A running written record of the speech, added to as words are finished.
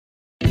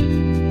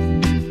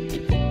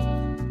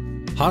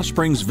Hot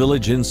Springs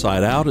Village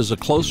Inside Out is a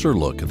closer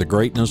look at the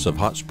greatness of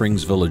Hot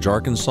Springs Village,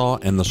 Arkansas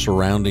and the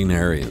surrounding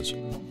areas.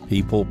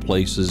 People,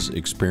 places,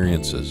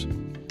 experiences.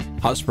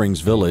 Hot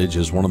Springs Village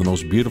is one of the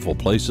most beautiful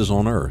places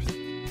on earth.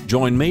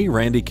 Join me,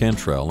 Randy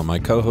Cantrell, and my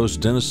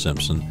co-host Dennis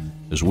Simpson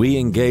as we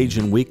engage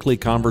in weekly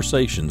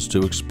conversations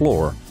to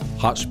explore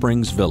Hot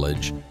Springs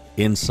Village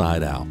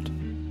Inside Out.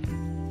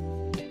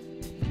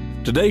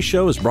 Today's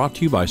show is brought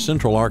to you by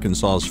Central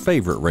Arkansas's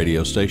favorite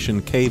radio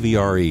station,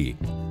 KVRE.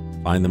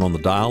 Find them on the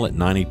dial at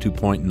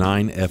 92.9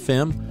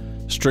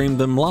 FM. Stream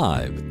them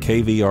live at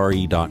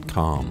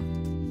kvre.com.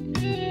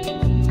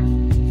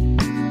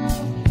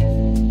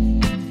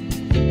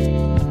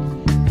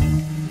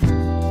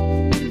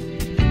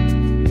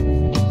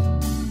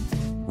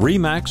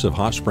 RE/MAX of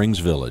Hot Springs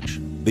Village.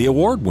 The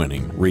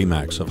award-winning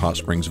RE/MAX of Hot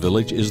Springs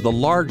Village is the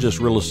largest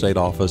real estate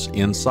office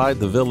inside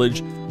the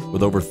village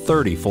with over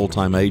 30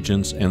 full-time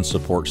agents and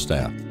support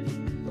staff.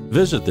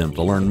 Visit them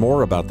to learn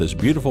more about this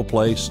beautiful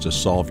place to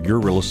solve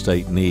your real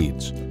estate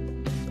needs.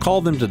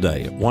 Call them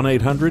today at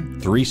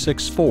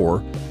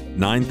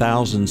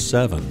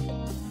 1-800-364-9007.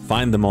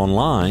 Find them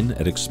online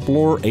at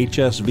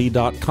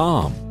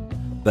explorehsv.com.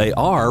 They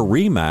are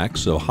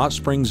RE/MAX of Hot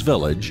Springs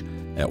Village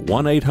at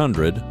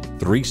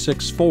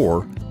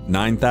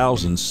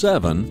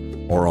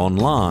 1-800-364-9007 or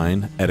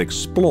online at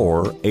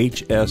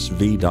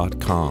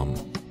explorehsv.com.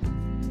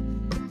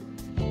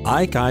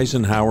 Ike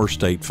Eisenhower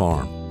State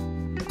Farm.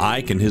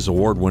 Ike and his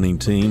award-winning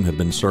team have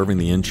been serving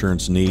the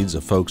insurance needs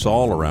of folks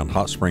all around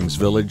Hot Springs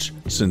Village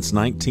since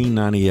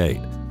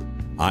 1998.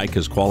 Ike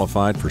has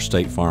qualified for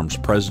State Farm's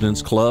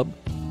President's Club,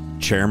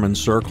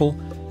 Chairman's Circle,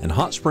 and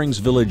Hot Springs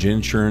Village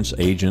Insurance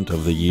Agent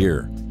of the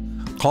Year.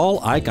 Call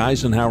Ike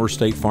Eisenhower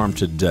State Farm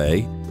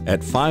today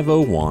at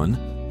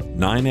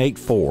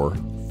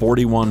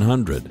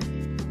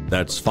 501-984-4100.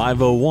 That's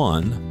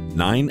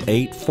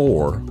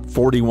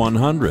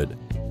 501-984-4100.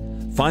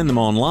 Find them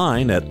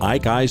online at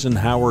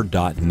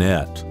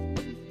ikeeisenhower.net.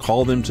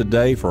 Call them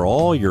today for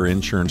all your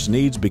insurance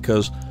needs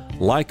because,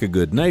 like a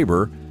good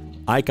neighbor,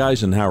 Ike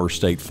Eisenhower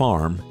State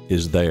Farm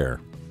is there.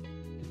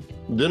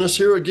 Dennis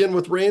here again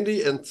with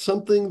Randy, and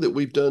something that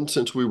we've done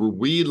since we were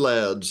wee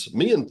lads.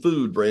 Me and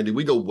food, Randy,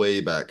 we go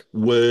way back,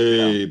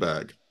 way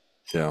back.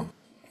 Yeah,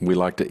 we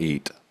like to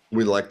eat.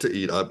 We like to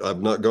eat.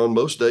 I've not gone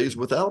most days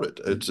without it.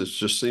 It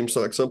just seems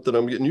like something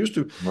I'm getting used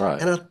to.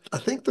 Right. And I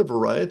think the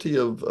variety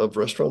of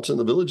restaurants in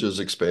the village is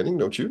expanding,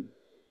 don't you?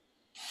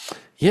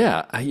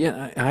 Yeah, I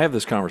have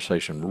this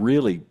conversation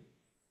really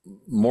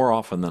more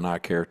often than I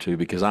care to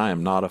because I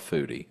am not a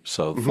foodie.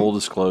 So full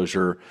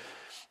disclosure,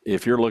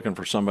 if you're looking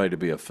for somebody to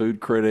be a food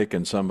critic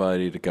and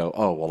somebody to go,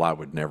 oh, well, I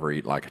would never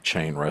eat like a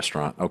chain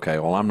restaurant. Okay,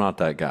 well, I'm not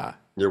that guy.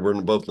 Yeah, we're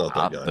both not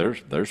that guy.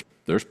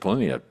 There's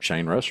plenty of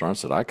chain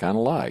restaurants that I kind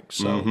of like.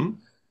 So,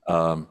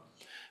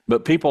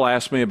 but people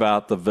ask me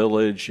about the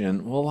village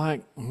and, well,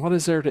 like, what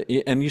is there to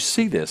eat? And you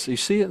see this. You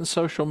see it in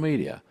social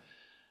media.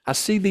 I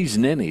see these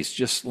ninnies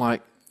just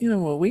like,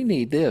 well, we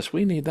need this,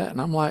 we need that.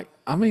 And I'm like,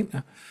 I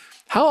mean,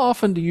 how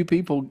often do you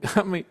people,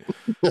 I mean,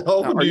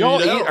 are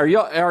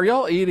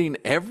y'all eating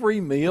every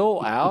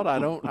meal out? I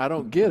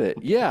don't get it.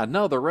 Yeah,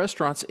 no, the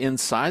restaurants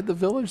inside the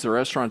village, the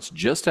restaurants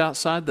just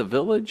outside the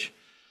village.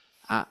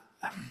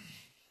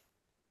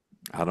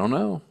 I don't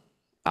know.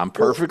 I'm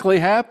perfectly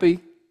happy.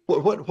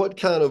 What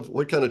kind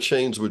of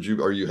chains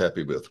are you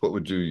happy with? What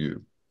would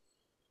you?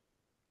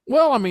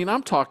 Well, I mean,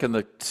 I'm talking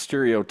the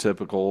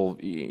stereotypical,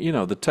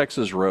 the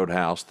Texas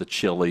Roadhouse, the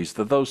Chili's,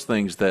 those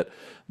things that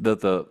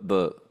the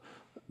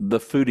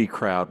foodie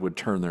crowd would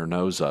turn their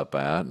nose up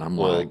at, and I'm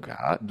like,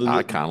 I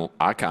kind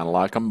of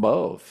like them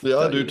both. Yeah,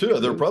 I do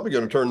too. They're probably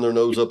going to turn their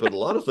nose up at a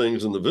lot of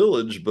things in the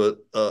village,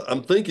 but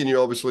I'm thinking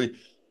you obviously.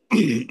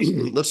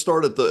 Let's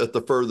start at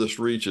the furthest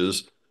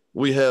reaches.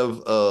 We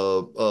have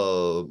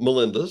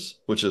Melinda's,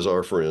 which is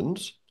our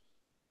friends,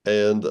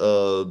 and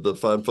the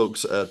fine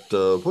folks at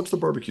what's the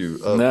barbecue?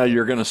 Now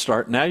you're going to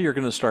start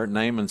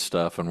naming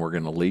stuff, and we're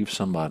going to leave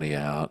somebody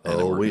out,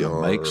 and we're going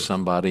to make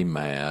somebody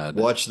mad.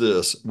 Watch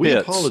this. We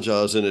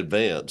apologize in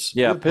advance.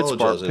 Yeah, Pitt's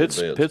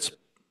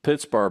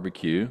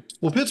Barbecue.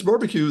 Well, Pitt's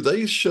Barbecue,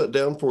 they shut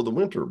down for the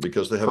winter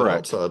because they have an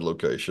outside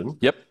location.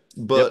 Yep.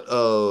 But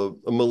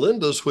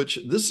Melinda's, which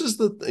this is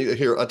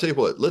here, I tell you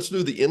what, let's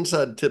do the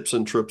inside tips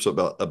and trips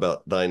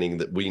about dining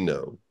that we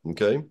know.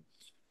 Okay.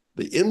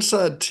 The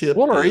inside tip.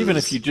 Well, or even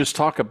if you just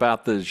talk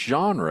about the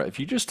genre, if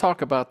you just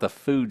talk about the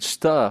food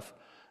stuff,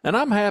 and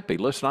I'm happy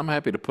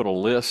to put a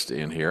list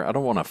in here. I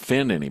don't want to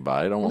offend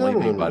anybody. I don't want to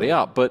leave anybody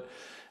out. But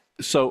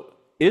so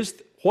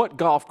what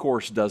golf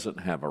course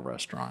doesn't have a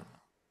restaurant?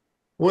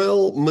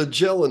 Well,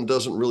 Magellan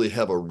doesn't really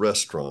have a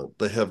restaurant.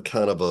 They have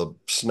kind of a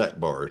snack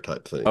bar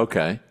type thing.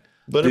 Okay.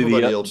 But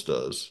everybody else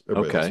does.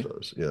 Everybody else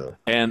does, yeah.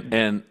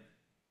 And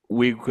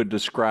we could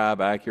describe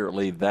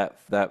accurately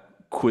that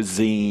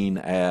cuisine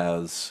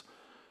as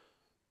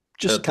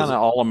just kind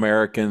of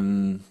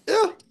all-American.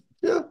 Yeah.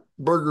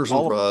 Burgers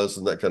and fries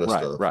and that kind of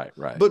stuff. Right.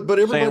 But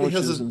everybody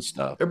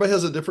everybody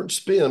has a different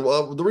spin.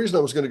 Well, the reason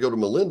I was going to go to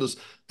Melinda's,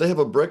 they have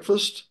a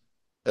breakfast,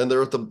 and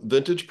they're at the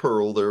Vintage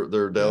Pearl.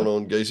 They're down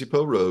on Gazy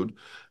Poe Road.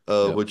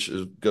 Yep. which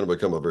is going to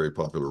become a very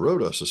popular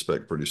road, I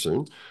suspect, pretty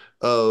soon,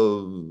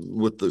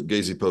 with the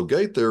Gazebo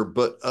Gate there.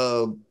 But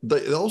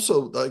they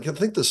also, I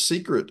think the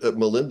secret at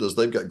Melinda's,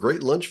 they've got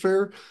great lunch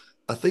fare.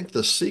 I think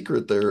the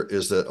secret there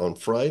is that on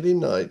Friday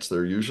nights,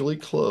 they're usually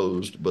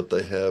closed, but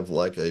they have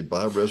like a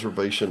by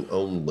reservation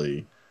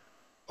only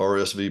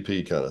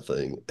RSVP kind of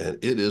thing. And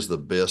it is the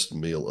best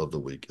meal of the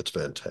week. It's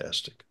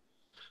fantastic.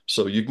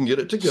 So you can get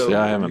it to See, go, I or you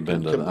haven't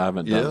can been to, come. I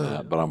haven't done Yeah,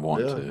 that, but I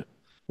want yeah. to.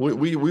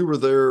 We were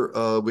there.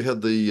 We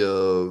had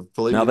the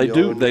filet Now they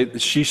do, mignon.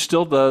 she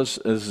still does,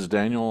 this is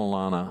Daniel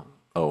and Alana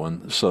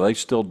Owen, so they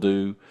still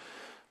do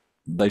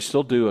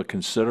a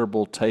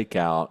considerable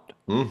takeout.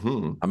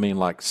 Hmm. I mean,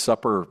 like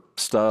supper Oh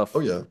stuff,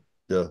 yeah, yeah,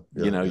 yeah,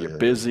 yeah, you're yeah, yeah.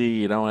 busy,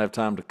 you don't have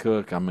time to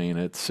cook. I mean,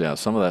 yeah,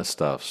 some of that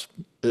stuff's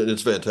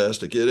It's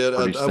fantastic. pretty I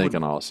would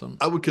stinking awesome.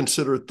 I would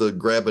consider it the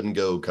grab and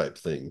go type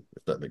thing,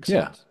 if that makes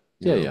Yeah. sense.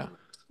 You Yeah, know. yeah.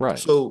 Right.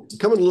 So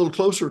coming a little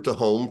closer to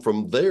home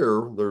from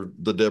there,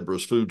 the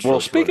Deborah's food Well,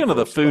 trucks right speaking of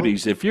the across. Oh,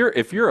 foodies, if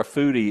you're a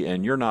foodie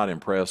and you're not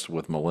impressed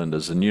with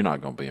Melinda's, then you're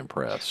not going to be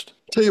impressed.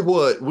 tell you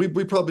what, we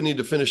probably need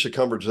to finish a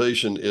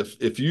conversation.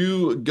 If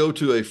you go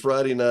to a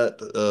Friday night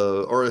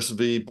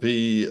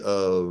RSVP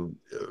And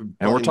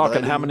we're fine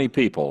talking how dining, many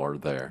people are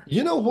there?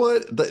 you know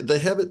what? They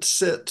have it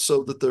set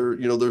so that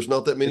there's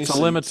not that many It's a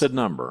seats. limited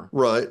number.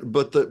 Right,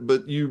 but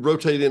you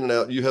rotate in and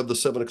out. You have the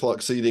 7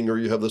 o'clock seating, or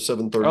you have the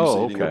 7:30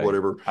 Oh, seating, or okay.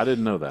 whatever. I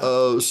didn't know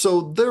that.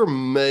 So there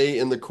may,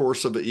 in the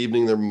course of the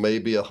evening, there may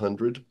be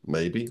 100,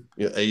 maybe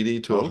 80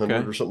 to Oh, 100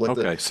 okay. or something like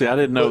that. Okay. See, I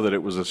didn't know But that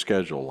it was a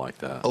schedule like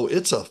that. oh,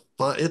 it's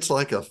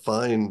like a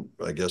fine,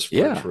 I guess,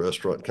 French Yeah.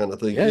 restaurant kind of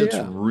thing. Yeah, It's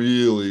yeah.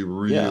 really,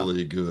 Yeah.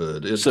 really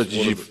good. So It's did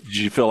one you of the did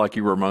you feel like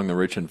you were among the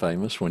rich and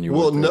famous when you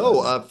Well, went there that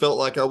no, night? I felt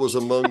like I was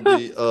among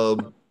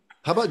the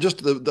how about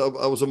just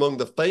I was among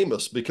the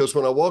famous, because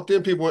when I walked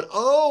in, people went,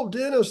 "Oh,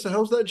 Dennis,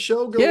 how's that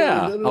show going?"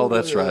 Yeah. Da, da, Oh, da,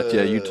 that's right.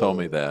 Yeah, you told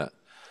me da. that.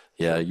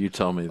 Yeah, So, you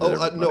told me that oh,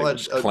 I no, everybody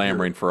was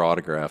clamoring for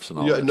autographs and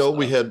all yeah, that no,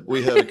 stuff.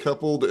 we had a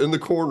couple in the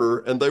corner,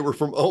 and they were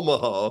from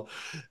Omaha,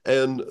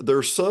 and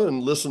their son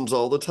listens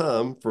all the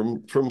time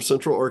from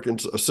Central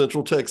Arkansas,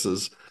 Central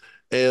Texas,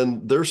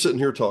 and they're sitting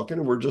here talking,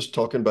 and we're just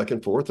talking back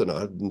and forth, and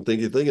I didn't think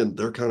anything, and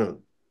they're kind of,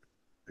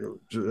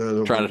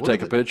 I'm Trying like, to what are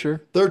take a they?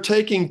 picture? They're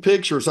taking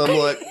pictures. I'm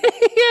like,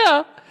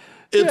 Yeah.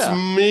 it's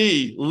Yeah.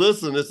 me.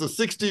 Listen, it's a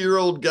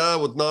 60-year-old guy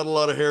with not a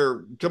lot of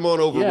hair. Come on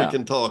over. We Yeah.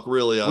 can talk.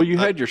 Really, Well, you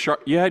had your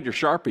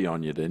Sharpie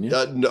on you, didn't you?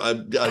 no,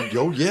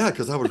 oh yeah,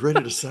 because I was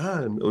ready to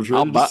sign. I was I'll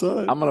ready to buy.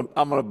 sign. I'm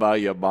gonna buy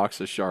you a box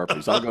of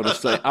Sharpies. I'll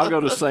go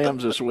to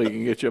Sam's this week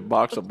and get you a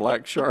box of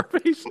black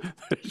Sharpies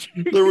that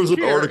you There can was an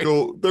carry.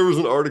 article. There was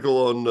an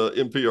article on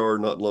NPR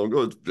not long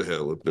ago.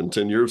 Hell, it's been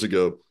 10 years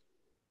ago.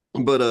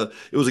 But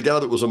it was a guy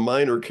that was a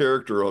minor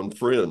character on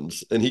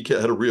Friends, and he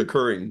had a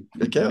reoccurring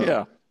account.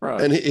 Yeah.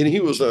 Right. And he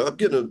was, I'm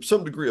getting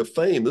some degree of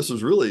fame. This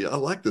is really, I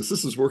like this.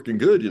 This is working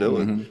good, you know.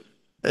 Hmm.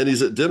 And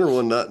he's at dinner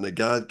one night, and the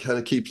guy kind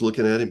of keeps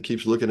looking at him,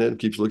 keeps looking at him,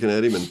 keeps looking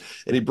at him, and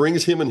he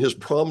brings him and his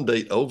prom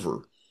date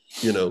over,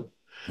 you know.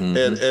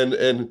 And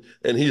Hmm.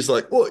 and he's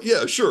like, well,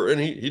 yeah, sure.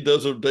 And he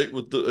does a date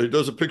with he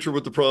does a picture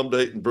with the prom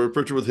date, and a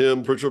picture with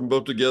him, picture of them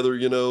both together,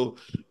 you know.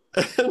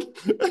 And,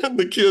 and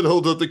the kid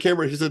holds up the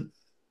camera. He said,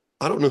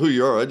 I don't know who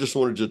you are. I just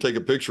wanted you to take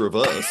a picture of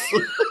us.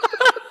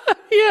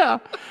 Yeah.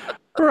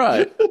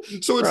 Right.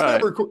 So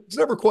Right. it's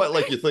never quite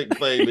like you think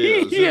fame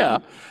is. Yeah.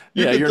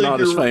 You Yeah. can You're think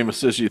not as you're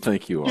famous as you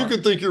think you you are.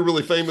 can think you're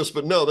really famous,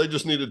 but no, they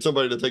just needed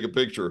somebody to take a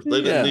picture.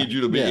 They didn't Yeah. need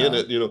you to be in Yeah.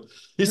 it, you know.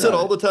 He said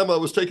all Right. the time I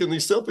was taking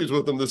these selfies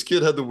with him, this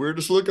kid had the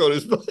weirdest look on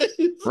his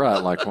face.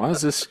 Right. Like, why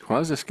is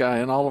this guy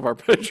in all of our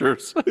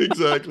pictures?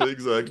 Exactly,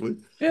 exactly.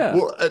 Yeah.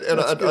 Well, and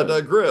That's I good.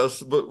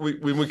 digress, but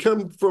when we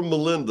come from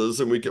Melinda's,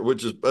 and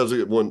which is as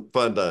a one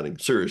fine dining,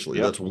 seriously,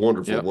 Yep. that's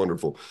wonderful, Yep.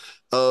 wonderful.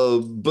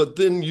 But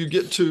then you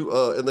get to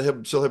and they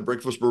still have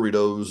breakfast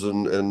burritos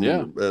and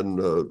Yeah.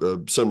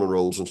 cinnamon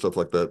rolls and stuff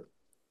like that.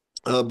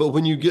 But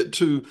when you get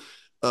to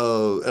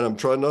and I'm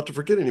trying not to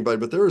forget anybody,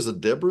 but there is a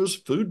Deborah's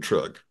food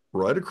truck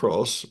right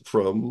across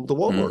from the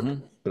Walmart.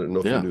 Hmm. I didn't know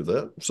if you Yeah. knew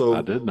that. I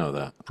So did know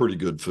that. pretty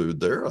good food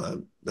there. I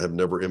have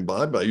never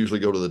imbibed. I usually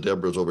go to the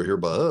Deborah's over here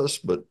by us,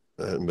 but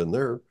I hadn't been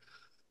there.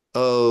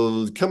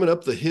 Coming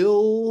up the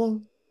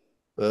hill,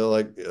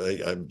 like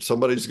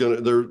somebody's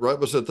gonna. They're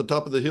right at the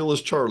top of the hill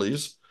is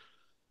Charlie's.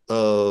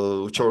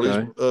 Charlie's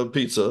Okay.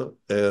 Pizza,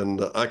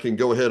 and I can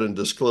go ahead and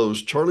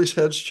disclose Charlie's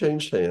has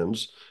changed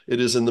hands. It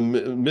is in the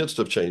midst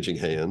of changing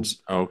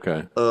hands.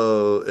 Okay.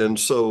 And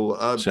so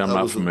See, I'm I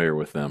not was, familiar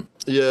with them.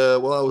 yeah,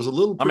 well, I was a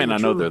little I mean, I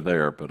know they're premature.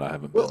 there, but I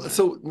haven't been Well, there.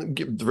 so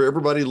for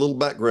everybody, a little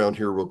background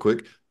here, real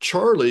quick.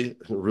 Charlie,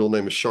 her real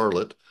name is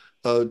Charlotte.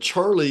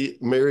 Charlie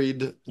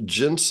married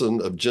Jensen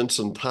of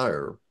Jensen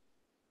Tire.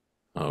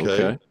 Okay.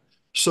 Okay.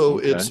 So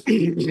it's,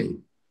 Okay.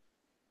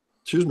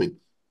 excuse me.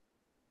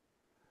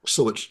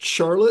 So it's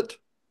Charlotte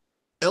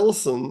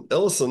Ellison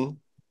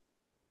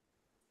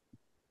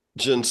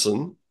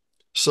Jensen.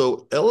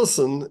 So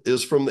Ellison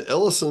is from the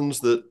Ellisons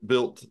that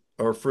built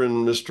our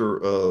friend Mr.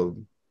 Oh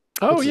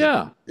What's his,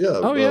 yeah. yeah,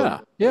 Oh yeah.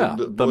 Yeah.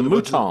 The what's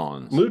his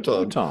Moutons.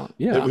 Mouton. Mouton.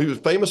 Yeah. He was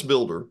a famous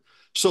builder.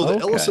 So the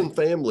Ellison Okay.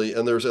 family,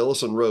 and there's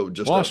Ellison Road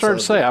just Well, I started to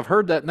outside say there. I've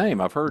heard that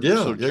name. I've heard Yeah,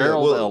 so yeah, yeah. Gerald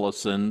Well,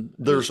 Ellison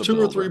is there's a two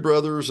or three builder.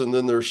 brothers, and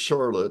then there's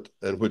Charlotte,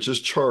 and which is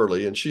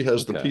Charlie, and she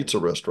has the Okay. pizza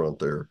restaurant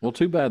there. Well,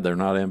 too bad they're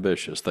not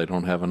ambitious. They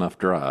don't have enough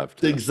drive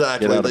to get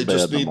Exactly. out They of bed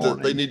just in the need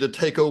to they morning. need to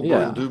take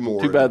over and Yeah. do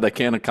Too more. bad they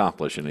can't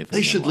accomplish They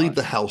anything in should leave life.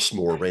 the house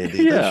more,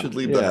 Randy. They Yeah. should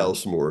leave the Yeah.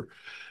 house more.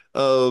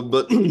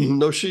 But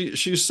no,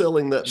 she's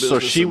selling that So business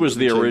she and, was and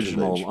the changing original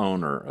names.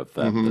 owner of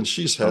that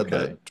She's business. had Okay.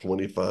 that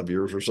 25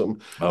 years or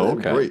something. Oh, And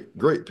okay. great,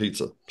 great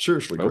pizza.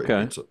 Seriously, great Okay.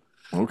 pizza.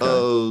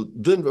 Okay.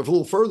 Then a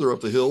little further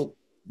up the hill,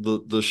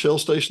 the Shell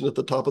station at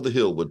the top of the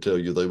hill would tell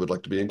you they would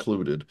like to be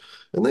included,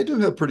 and they do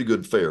have pretty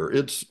good fare.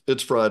 It's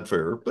fried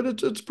fare, but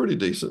it's pretty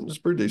decent. It's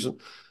pretty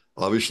decent.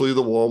 Obviously,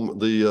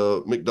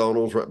 the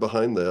McDonald's right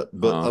behind that,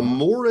 but Uh-huh.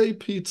 Amore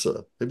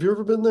Pizza. Have you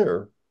ever been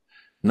there?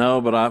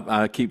 No, but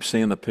I keep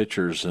seeing the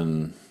pictures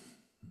and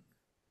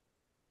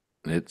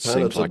it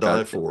Kind of seems to like I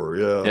die for.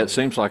 Yeah. it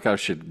seems like I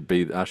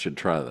should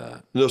try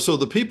that. No, so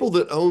the people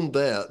that owned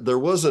that, there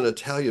was an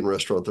Italian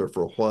restaurant there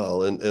for a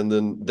while, and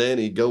then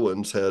Danny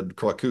Goins had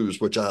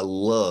Cracus, which I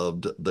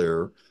loved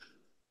there.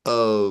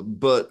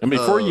 But And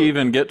before you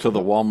even get to the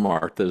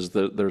Walmart,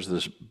 there's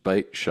this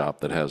bait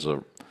shop that has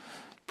a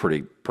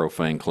pretty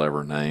profane,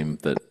 clever name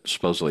that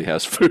supposedly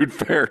has food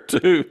fair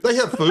too. they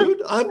have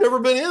food. I've never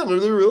been in. Are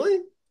they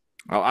really?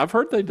 Oh, I've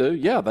heard they do.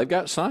 Yeah, they've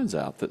got signs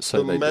out that say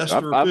The they do.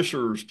 Master I've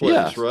Fisher's yeah,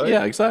 place, right?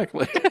 yeah,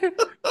 exactly.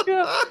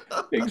 Yeah,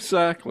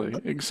 exactly,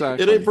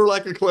 It ain't exactly. for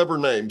lack of clever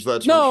names,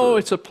 that's for No, sure.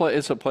 it's a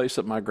place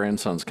that my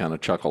grandsons kind of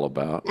chuckle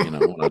about. You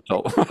know, when I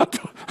told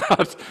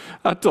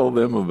I told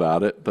them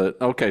about it. But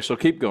okay, so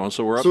keep going.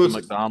 So we're up So to it's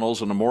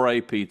McDonald's and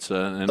Amore Pizza,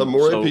 and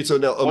Amore so Pizza.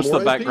 Now, what's the Amore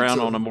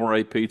background on Pizza,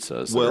 Amore Pizza?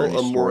 Is there well, any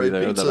story Amore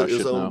there that Pizza I is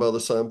should owned know? by the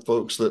same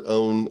folks that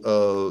own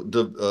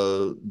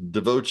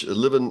Devote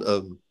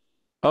Living.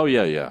 Oh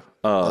yeah, yeah.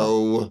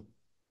 Oh,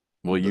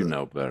 Well, you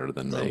know better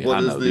than me. what I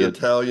is know the the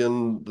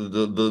Italian,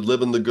 the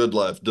living the good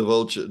life,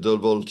 Devolce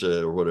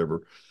or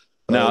whatever.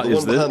 now The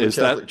one behind the is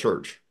that Catholic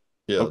Church.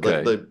 Yeah,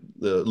 okay?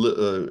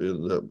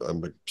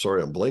 I'm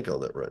sorry, I'm blank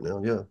on that right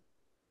now. Yeah,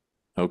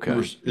 Okay,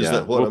 is yeah.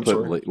 that what? I'm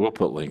sorry. We'll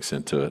put links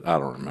into it. I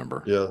don't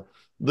remember. Yeah.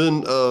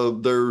 Then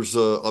there's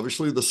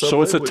obviously the So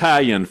Subway, it's which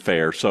Italian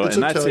fare. So it's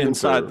and that's Italian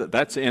inside fare.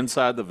 that's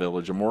inside the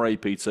village. Amore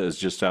Pizza is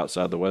just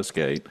outside the West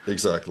Gate.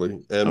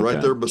 Exactly. And right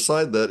Okay. there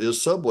beside that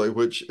is Subway,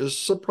 which is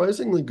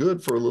surprisingly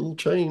good for a little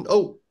chain.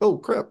 Oh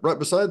crap. Right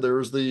beside there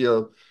is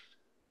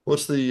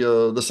what's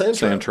the Sand Sand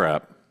Trap.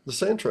 Trap. The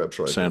Sand Trap's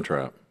right Sand there.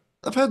 Trap.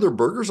 I've had their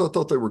burgers. I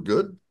thought they were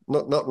good.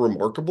 Not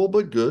remarkable,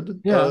 but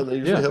good. Yeah, They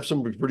usually yeah. have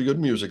some pretty good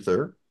music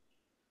there.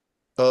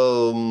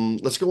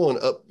 Let's go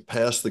on up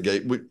past the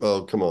gate.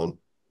 Oh, come on.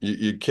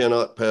 You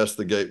cannot pass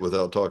the gate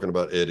without talking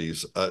about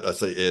Eddie's. I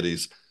say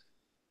Eddie's.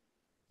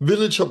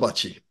 Village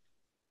Hibachi.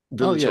 Oh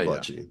Village yeah, yeah.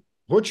 Hibachi.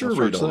 What's I your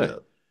started read to on say.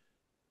 that?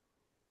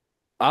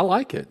 I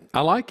like it.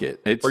 I like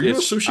it. Are you a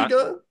sushi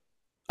guy?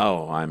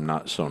 Oh, I'm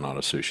not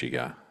a sushi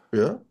guy.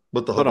 Yeah.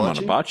 But the But I'm an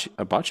hibachi?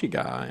 hibachi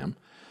guy I am.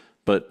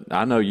 But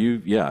I know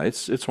you yeah,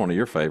 it's one of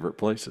your favorite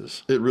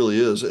places. It really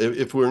is.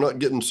 If we're not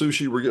getting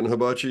sushi, we're getting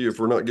hibachi. If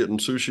we're not getting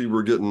sushi,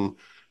 we're getting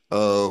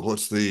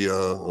what's the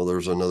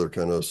there's another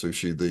kind of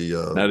sushi.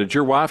 Now, did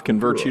your wife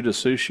convert you Uh to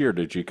sushi or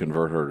did you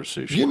convert her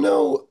to you sushi?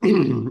 know,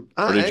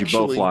 Or I did you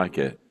both actually like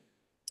it?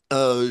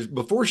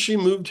 before she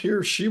moved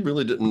here, she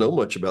really didn't know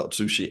much about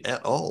sushi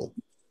at all.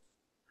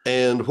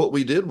 And what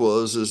we did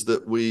is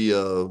that we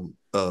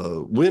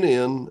went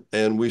in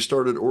and we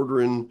started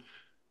ordering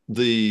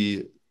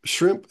the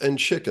shrimp and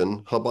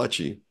chicken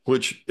hibachi,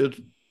 which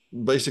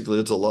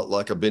it's a lot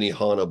like a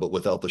Benihana, but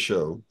without the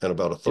show and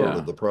about a third of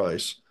Yeah, the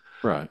price.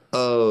 right.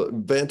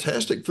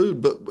 Fantastic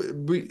food, but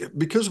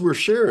because we're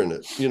sharing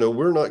it,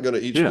 we're not going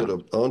to each Yeah, get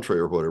an entree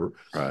or whatever.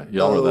 right.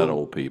 Y'all are that Uh,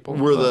 old people.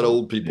 we're that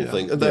old people Yeah,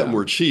 thing, and that and yeah,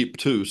 we're cheap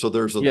too. So yeah,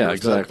 there's that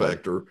exactly.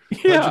 factor.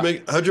 Yeah,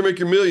 How'd you make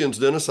your millions,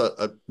 Dennis?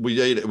 We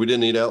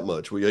didn't eat out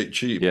much. We ate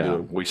cheap, yeah.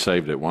 We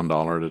saved it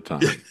 $1 at a time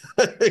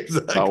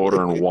by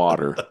ordering Exactly.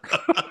 water.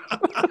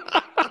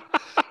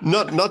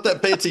 Not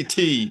that fancy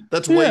tea.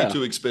 That's way Yeah, too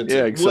yeah,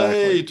 expensive.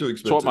 exactly. Way too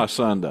It's what my expensive.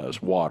 son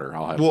does. Water.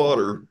 I'll have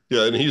water. Water.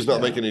 Yeah, and he's not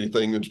Yeah. making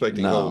anything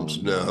inspecting No,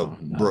 homes. no, No,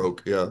 no.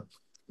 broke. Yeah.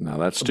 No,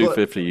 that's But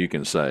 250 you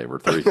can save or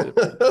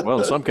 350. Well,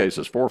 in some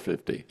cases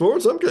 450. for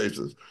some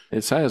cases.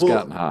 It has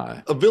gotten Well,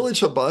 high. a village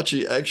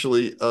hibachi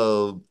actually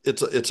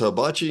it's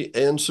hibachi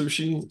and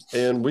sushi.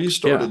 And we Yeah.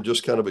 started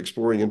just kind of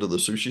exploring into the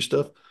sushi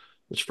stuff.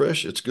 It's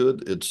fresh, it's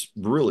good, it's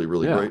really,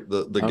 really Yeah. great.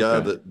 The guy Okay.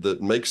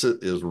 that makes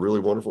it is really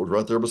wonderful. It's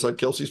right there beside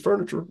Kelsey's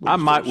Furniture, which I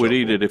is still a might would shop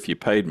eat for. it if you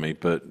paid me,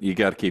 but you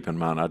got to keep in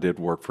mind I did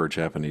work for a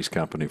Japanese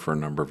company for a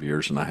number of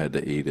years and I had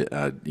to eat it.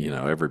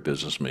 Every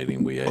business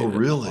meeting we Oh, ate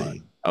it. And I'm like,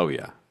 really? oh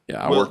yeah.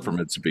 Yeah, I worked for Well,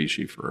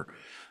 Mitsubishi for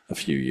a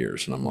few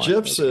years and I'm like, Jeff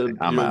okay, said,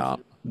 I'm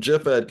out.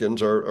 Jeff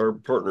Adkins, our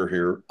partner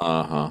here,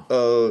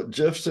 Uh-huh.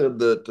 Jeff said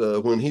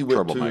that when he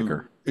went to,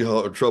 Troublemaker.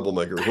 a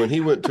troublemaker, when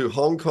he went to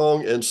Hong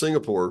Kong and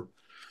Singapore,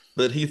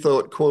 that he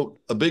thought, quote,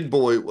 a big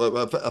boy,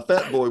 a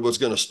fat boy was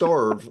going to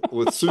starve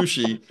with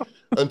sushi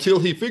until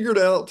he figured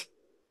out,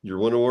 you're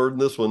one word in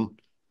this one,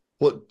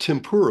 what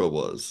tempura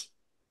was.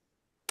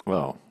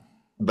 Well,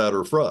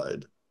 batter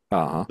fried.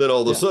 uh-huh. Then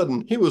all of a Yeah.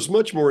 sudden, he was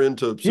much more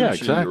into Yeah,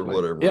 sushi or exactly.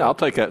 whatever, Yeah, right? I'll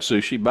take that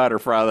sushi, batter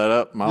fry that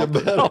up, and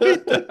Yeah, I'll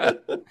eat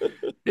that.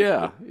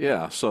 Yeah,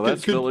 yeah. So could,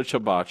 that's could Village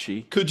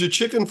Hibachi. could you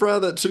chicken fry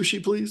that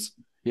sushi, please?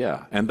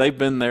 Yeah. And they've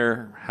been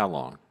there how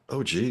long?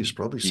 Oh, geez,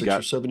 probably You 6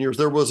 or 7 years.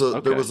 There was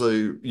okay.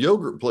 a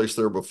yogurt place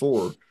there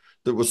before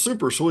that was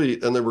super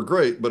sweet, and they were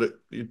great, but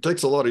it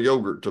takes a lot of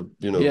yogurt to,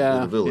 in the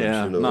Yeah, village,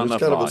 yeah, not and it's enough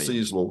kind of a volume.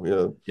 seasonal.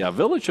 Yeah, Yeah,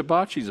 Village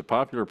Hibachi is a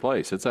popular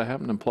place. It's a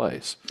happening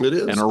place. it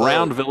And is.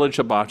 around Village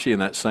Hibachi in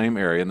that same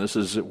area, and this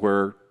is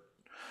where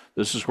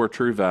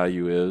True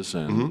Value is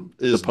and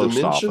the Is post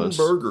Dimension office.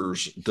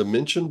 Burgers.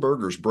 Dimension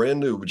Burgers, brand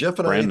new. Jeff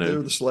and I Brand ate new.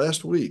 there this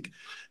last week,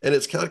 and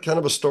it's got kind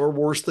of a Star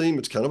Wars theme.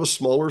 It's kind of a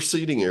smaller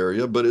seating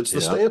area, but it's the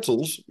Yep.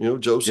 Stancils,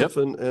 Joseph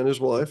Yep. and his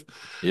wife.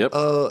 Yep.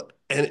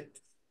 And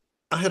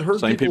I had heard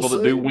Same people people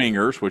that do say,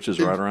 wingers, which is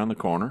right it, around the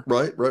corner.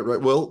 right, right,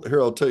 right. Well,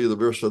 here I'll tell you the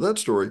rest of that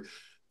story.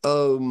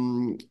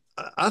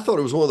 I thought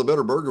it was one of the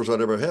better burgers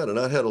I'd ever had, and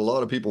I had a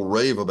lot of people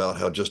rave about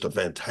how just a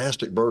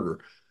fantastic burger.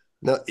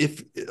 Now,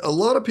 if a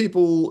lot of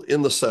people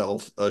in the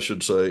South, I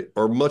should say,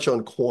 are much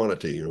on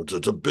quantity,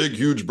 it's a big,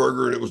 huge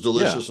burger and it was Yeah.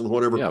 delicious and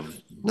whatever. Yeah.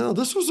 No,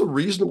 this was a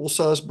reasonable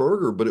sized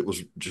burger, but it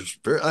was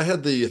just very. I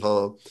had the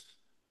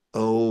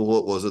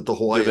what was it? The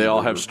Do they Hawaiian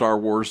all have burger. Star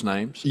Wars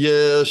names?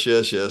 Yes,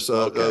 yes, yes.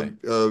 Okay.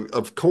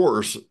 Of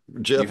course,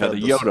 You Jeff had the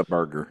had the Yoda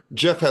burger.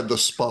 Jeff had the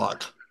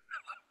Spock,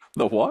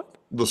 The what?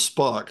 the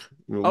Spock.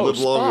 Oh, Live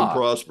long and Spock.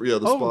 prosper. Yeah,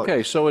 the Oh, Spock.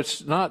 okay. So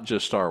it's not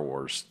just Star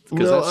Wars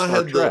because No, that's I Star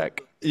had the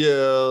Trek.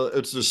 yeah,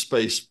 it's just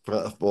space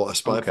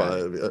spy Okay. fi.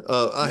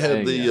 I Yeah, had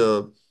yeah.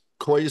 the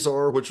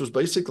Quasar, which was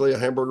basically a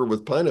hamburger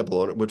with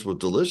pineapple on it, which was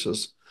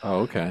delicious. Oh,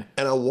 okay.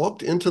 And I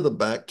walked into the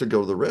back to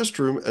go to the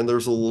restroom, and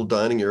there's a little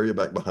dining area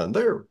back behind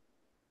there.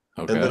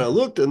 And then I Okay.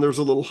 looked, and there's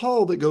a little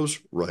hall that goes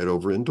right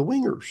over into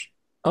Wingers.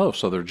 Oh,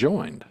 so they're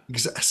joined.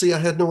 See, I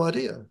had no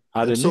idea.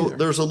 I And didn't so either.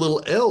 there's a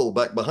little L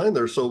back behind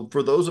there. So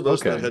for those of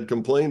us that Okay. had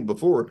complained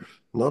before,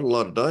 not a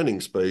lot of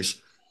dining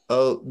space,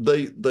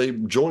 they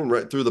join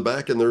right through the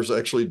back, and there's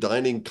actually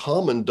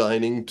common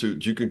dining to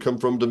you can come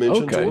from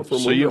Dimensions or Okay. from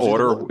So you Wingers, either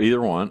order one.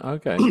 either one.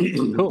 Okay.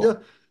 Yeah.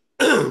 Cool.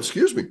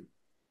 Excuse me.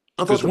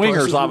 I thought Because the Wingers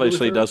prices were really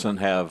obviously fair. doesn't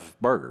have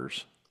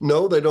burgers.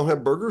 No, they don't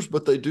have burgers,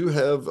 but they do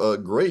have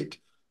great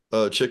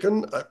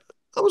chicken.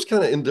 I was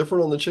kind of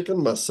indifferent on the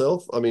chicken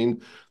myself. I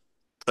mean,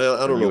 I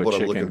Are don't know you a what I'm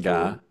chicken looking for.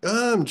 guy?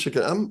 I'm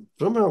chicken. I'm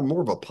somehow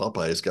more of a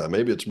Popeyes guy.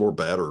 Maybe it's more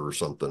batter or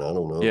something. I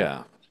don't know.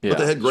 Yeah. But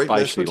they Yeah. had great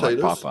mashed Spicy like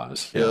potatoes.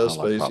 Popeyes. Yeah, Yeah, I like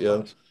space. Yeah.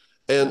 Popeyes.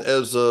 And Yeah.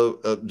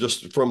 as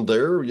just from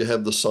there, you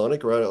have the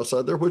Sonic right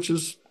outside there, which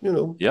is,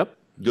 Yep.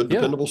 good, Yeah.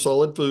 dependable,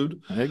 solid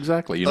food.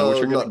 Exactly. You know what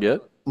you're going to Not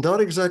get?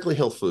 not exactly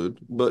health food,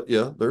 but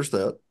yeah, there's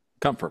that.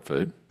 Comfort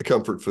food.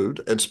 Comfort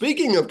food. And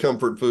speaking of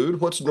comfort food,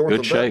 what's north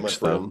Good of that, my shakes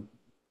though. friend?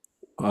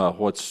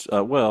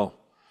 Well,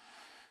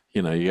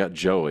 you got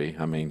Joey.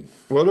 I mean,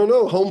 Well,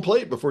 no, home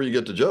plate before you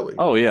get to Joey.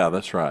 oh yeah,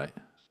 that's right.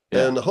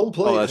 Yeah. And home Oh,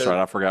 plate that's right.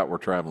 had, I forgot we're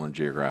traveling yeah,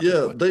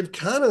 geographically. they've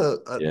kind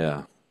of,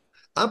 Yeah.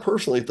 I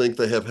personally think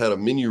they have had a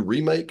menu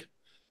remake.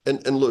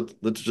 And look,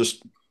 let's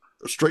just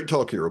straight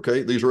talk here,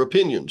 okay? These are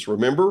opinions.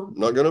 Remember,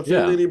 not going to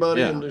offend Yeah.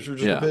 anybody, and Yeah. these are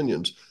just Yeah.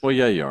 opinions. Well,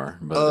 yeah, you are,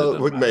 but it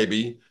doesn't matter.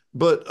 Maybe,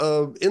 but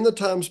in the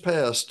times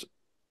past,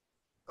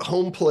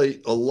 home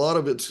plate, a lot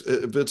of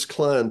its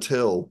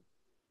clientele,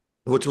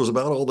 which was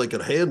about all they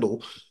could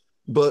handle,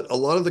 but a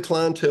lot of the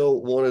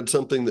clientele wanted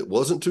something that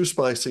wasn't too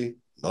spicy,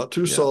 not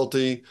too Yeah.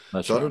 salty,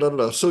 That's da da right. da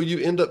da. So you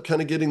end up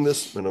kind of getting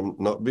this, and I'm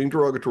not being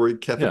derogatory, Yeah.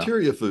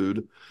 cafeteria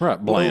food.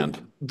 Right. Well, Bland.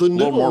 the A new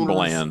little more owners,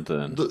 bland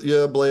than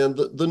yeah, bland.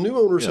 The new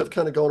owners yeah. have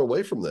kind of gone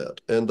away from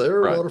that, and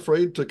they're Right. not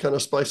afraid to kind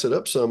of spice it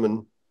up some.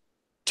 And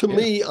to Yeah.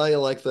 me, I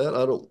like that.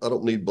 I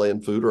don't need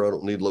bland food, or I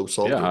don't need low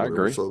salt Yeah, or I whatever.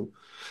 agree. So,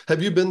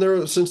 have you been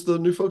there since the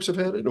new folks have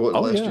had it? What,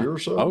 Oh last yeah. year or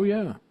Oh so?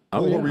 yeah.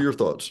 Oh Well, what were yeah. your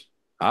thoughts?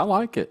 I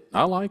like it.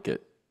 I like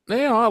it.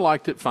 I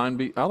liked it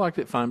fine. I liked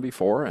it fine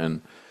before,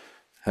 and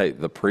hey,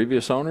 the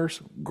previous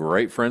owners,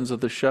 great friends of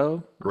the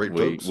show. Great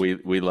We folks. we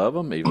we love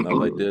them, even though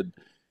they did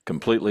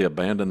completely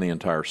abandon the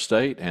entire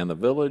state and the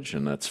village,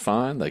 and that's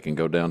fine. They can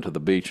go down to the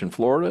beach in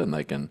Florida and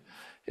they can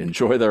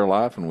enjoy their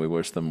life, and we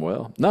wish them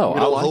well. No, You I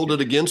don't like hold it.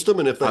 it against them,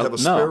 and if they have a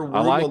spare No, I room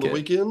on like the it.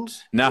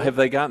 weekends, Now, yeah. have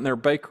they gotten their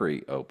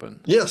bakery open?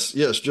 Yes,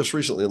 yes, just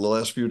recently in the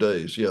last few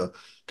days, yeah,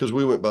 because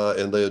we went by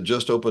and they had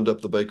just opened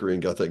up the bakery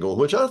and got that going,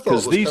 which I thought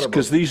Because was kind these of a.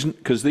 because these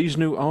because these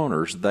new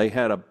owners, they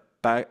had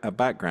a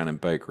background in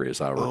bakery,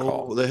 as I Oh,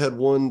 recall, they had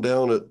one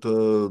down at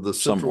the Central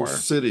somewhere.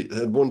 City.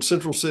 Had one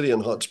Central City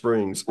in Hot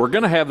Springs. We're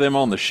going to have them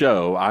on the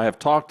show. I have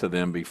talked to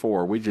them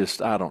before.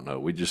 I don't know.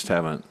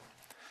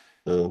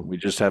 Uh, We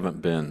just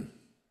haven't been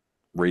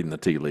reading the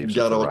tea leaves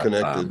at got the all right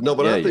connected. time. No,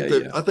 but Yeah, I yeah, think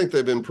they yeah. I think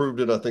they've improved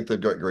it. I think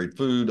they've got great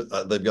food.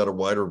 They've got a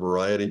wider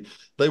variety.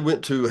 They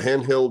went to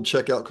handheld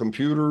checkout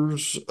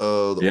computers.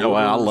 The Yeah, well,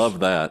 I orders. love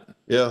that.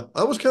 Yeah,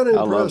 I was kind of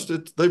I love,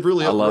 impressed. They've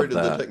really I love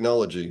upgraded the that.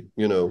 technology.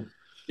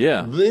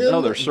 Yeah.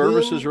 No, their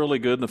service is Then really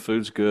good and the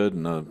food's good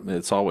and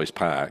it's always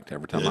packed.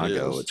 Every time it I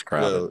go, is. it's Yeah.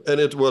 crowded. And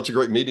it's a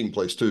great meeting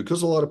place too,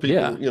 because a lot of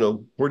Yeah.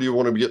 people, where do you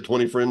want to get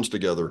 20 friends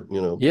together,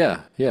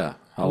 Yeah. Yeah.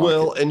 I like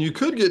Well, it. and you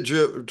could get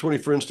 20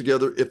 friends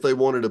together if they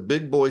wanted a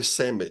big boy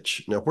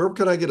sandwich. Now, where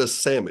could I get a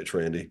sandwich,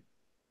 Randy?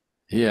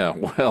 Yeah.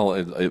 Well,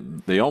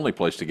 the only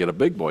place to get a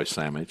big boy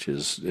sandwich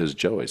is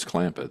Joey's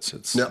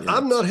Clampets. Now,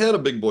 I've not had a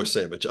big boy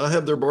sandwich. I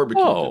have their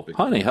barbecue Oh, big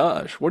boy. honey,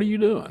 hush. What are you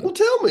doing? Well,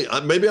 tell me.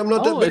 Maybe I'm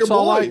not that Oh, big a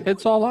boy.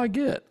 it's all I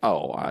get.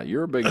 Oh,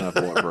 you're a big enough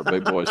boy for a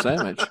big boy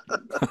sandwich.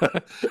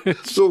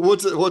 It's So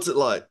what's it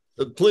like?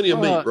 Plenty of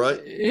meat, right?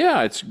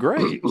 yeah, it's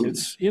great.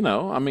 It's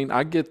I mean,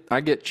 I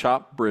get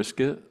chopped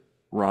brisket.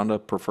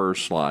 Rhonda prefers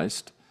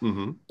sliced,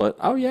 Hmm. but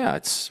oh yeah,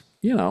 it's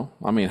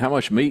I mean, how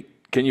much meat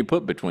can you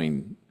put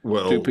between two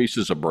Well,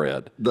 pieces of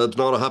bread? that's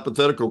not a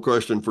hypothetical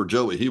question for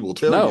Joey. He will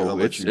tell you how No,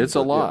 much you can it's a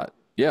put. Yeah. lot.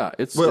 Yeah,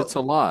 it's Well, a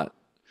lot.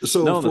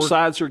 so No, the for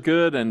sides are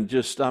good, and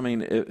just I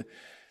mean,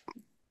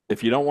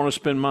 if you don't want to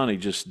spend money,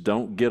 just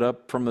don't get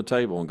up from the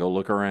table and go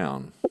look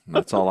around.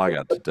 That's all I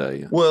got to tell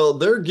you. Well,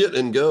 their get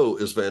and go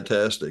is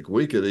fantastic.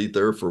 We could eat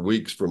there for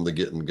weeks from the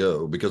get and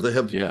go because they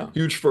have Yeah,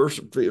 huge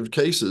first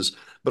cases.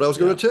 But I was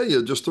going yeah, to tell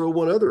you, just throw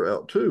one other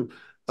out too.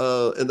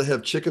 And they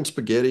have chicken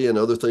spaghetti and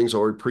other things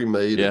already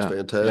pre-made. It's yeah,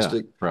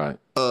 fantastic. right.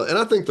 And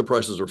I think the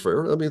prices are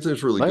fair. I mean,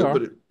 it's really They good, are.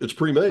 but it's They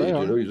pre-made.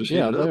 are. You just heat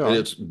Yeah, it they up, and are.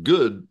 it's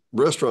good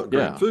restaurant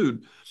grade Yeah,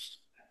 food.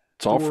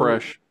 it's all For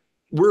fresh.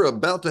 We're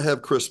about to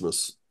have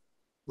Christmas.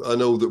 I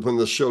know that when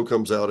the show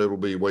comes out, it'll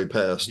be way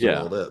past and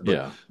all Yeah, that. But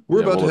yeah, we're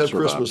yeah. about We'll to have have survived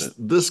Christmas it.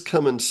 this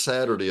coming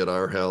Saturday at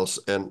our house.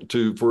 And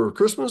for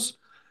Christmas,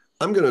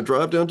 I'm going to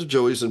drive down to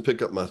Joey's and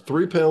pick up my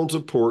 3 pounds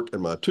of pork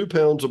and my 2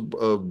 pounds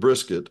of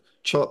brisket,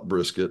 chopped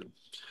brisket.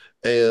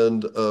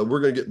 And we're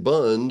going to get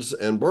buns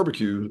and baked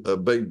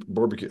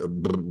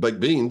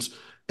beans.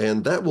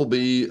 And that will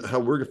be how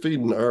we're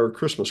feeding our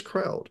Christmas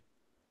crowd.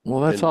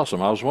 Well, that's And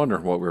awesome. I was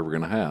wondering what we were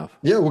going to have.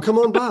 yeah, well, come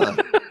on by.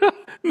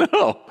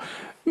 No,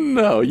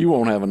 no, you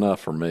won't have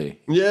enough for me.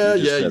 Yeah, You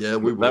yeah, just said yeah,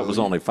 we that will. was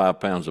only 5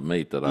 pounds of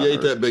meat that I You ain't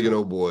heard. that big an So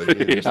old boy. You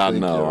yeah, just I think you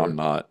know. are.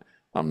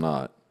 I'm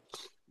not.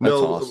 That's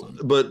No, awesome.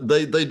 but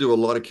they do a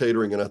lot of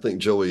catering, and I think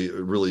Joey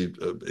really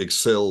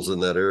excels in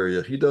that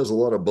area. He does a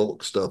lot of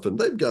bulk stuff, and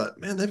they've got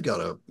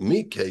a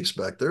meat case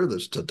back there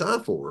that's to die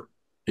for.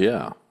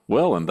 Yeah.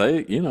 Well, and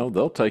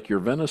they'll take your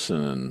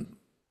venison and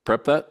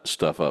prep that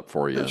stuff up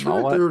for you That's and right.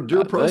 all that. They're a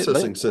deer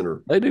processing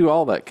center. They do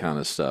all that kind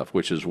of stuff,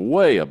 which is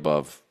way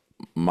above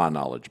my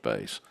knowledge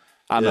base.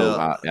 I know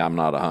Yeah. I'm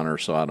not a hunter,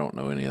 so I don't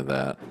know any of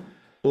that.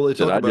 Well, they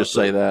Did talk I about just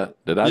say the.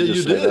 that? Did I Yeah, just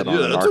you say did. that on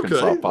Yeah, an that's Arkansas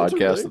okay. That's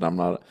podcast okay. that I'm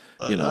not,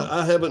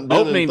 I haven't been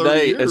in opening 30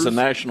 day is a years.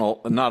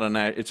 national, not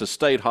it's a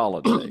state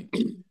holiday.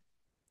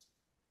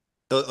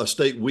 A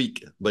state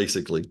week,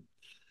 basically.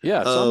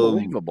 Yeah, it's Um,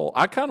 unbelievable.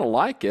 I kind of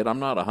like it. I'm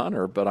not a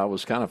hunter, but I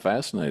was kind of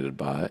fascinated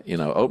by it.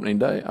 Opening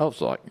day, I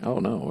was like, oh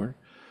no,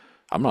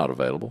 I'm not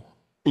available.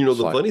 It's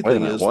the like, funny wait a thing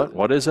minute, is that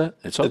what is it?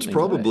 It's it's opening day.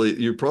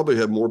 probably you probably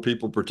have more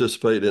people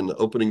participate in the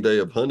opening day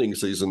of hunting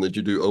season than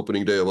you do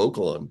opening day of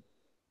Oaklawn,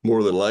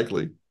 more than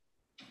likely.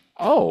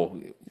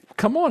 Oh,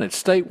 come on,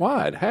 it's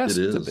statewide. It Has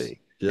to is. be.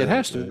 It Yeah,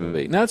 has to yeah, yeah.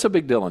 be. Now it's a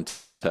big deal in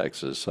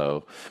Texas.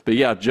 So, but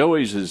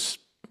Joey's has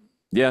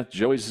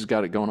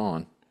got it going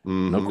on.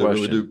 No They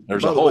really question. do.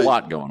 There's a By the whole way,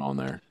 lot going on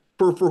there.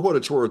 for what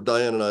it's worth,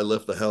 Diane and I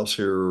left the house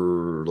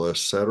here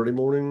last Saturday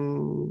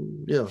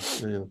morning. Yeah,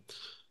 yeah,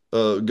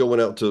 yeah. Going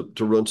out to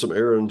run some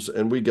errands,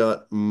 and we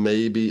got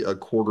maybe a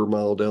quarter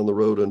mile down the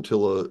road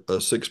until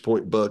a 6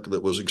 point buck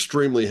that was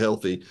extremely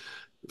healthy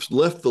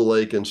left the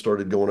lake and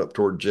started going up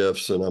toward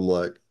Jeff's. And I'm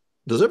like,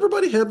 does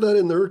everybody have that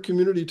in their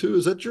community too?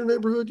 Is that your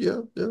neighborhood?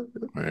 Yeah, yeah,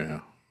 Yeah.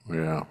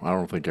 Yeah. I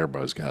don't think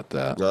everybody's got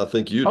that. yeah. I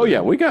think you Oh yeah,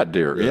 do. we got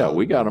deer. Yeah, Yeah,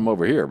 we got yeah, them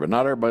over here, but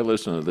not everybody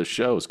listening to this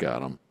show's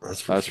got them.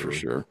 that's for That's for sure.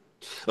 sure.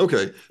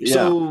 Okay, Yeah.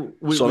 so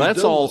So we've that's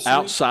done the all sleep.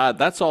 outside.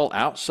 That's all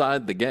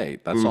outside the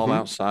gate. That's all Mm-hmm.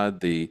 outside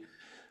the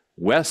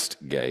west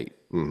gate.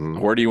 Mm-hmm.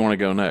 Where do you want to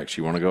go next?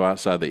 You want to go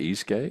outside the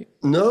east gate?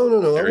 No, no,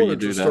 no. I Dare you wanted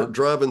to do start that?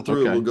 driving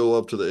through, and we'll Okay. go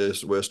up to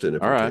the west end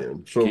if All we right.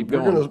 can. So Keep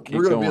going. we're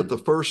Keep gonna be at going. the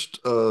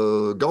first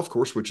golf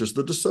course, which is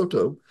the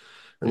DeSoto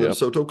and the Yep.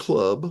 DeSoto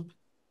Club,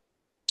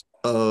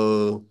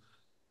 uh,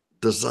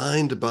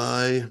 designed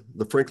by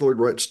the Frank Lloyd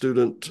Wright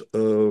student.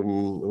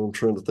 I'm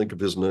trying to think of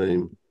his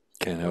name.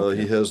 Can't help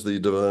He you. has the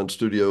Divine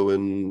Studio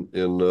in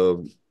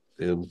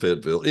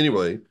Fayetteville.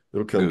 Anyway,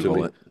 it'll come to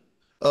Google me. it.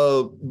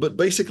 But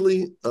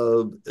basically,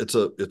 it's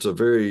a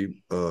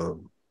very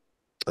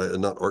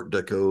not Art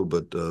Deco,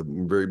 but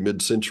very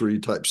mid-century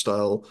type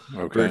style,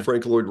 very Okay.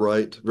 Frank Lloyd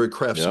Wright, very Yep.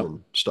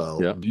 craftsman style.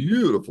 Yep.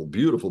 Beautiful,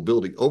 beautiful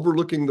building,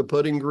 overlooking the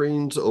putting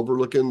greens,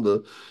 overlooking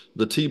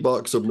the tee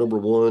box of number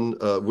one.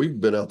 We've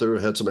been out there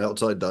and had some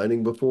outside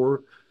dining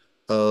before.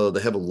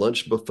 They have a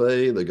lunch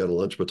buffet. They got a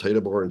lunch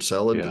potato bar and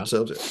salad. Yeah.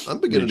 I'm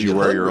beginning Did to you get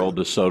wear your hungry. old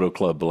DeSoto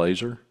Club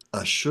blazer?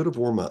 I should have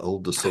worn my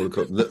old DeSoto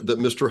coat that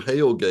Mr.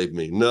 Hale gave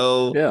me.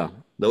 No, Yeah.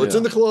 no, it's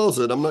in Yeah. the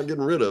closet. I'm not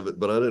getting rid of it,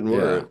 but I didn't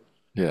wear Yeah. it.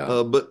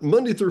 Yeah. But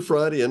Monday through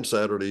Friday and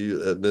Saturday,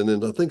 and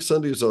then I think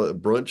Sunday's a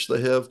brunch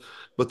they have,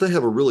 but they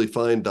have a really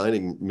fine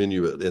dining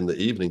menu in the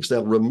evenings.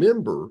 Now,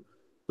 remember,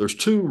 there's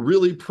two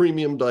really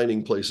premium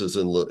dining places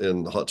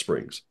in Hot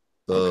Springs,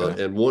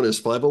 Okay. and one is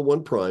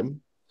 501 Prime,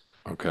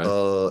 Okay.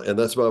 and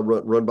that's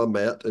run by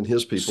Matt and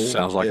his people.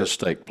 Sounds like a And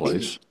steak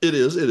place. it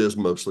is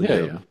mostly, Yeah.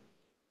 yeah. Yeah.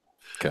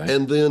 Okay.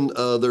 And then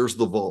there's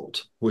the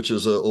Vault, which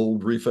is an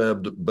old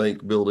refabbed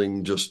bank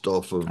building just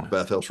off of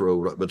Bathhouse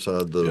Road, right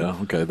beside the Yeah.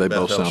 Okay. They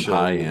both Bathhouse sound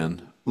high Shell.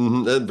 end.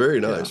 And very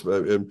Yeah. nice.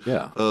 And,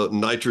 Yeah.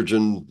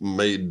 nitrogen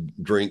made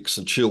drinks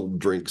and chilled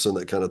drinks and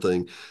that kind of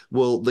thing.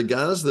 Well, the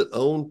guys that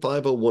own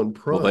 501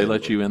 Will they Prime,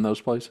 let you in those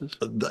places?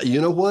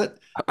 you know what?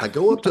 I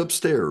go up to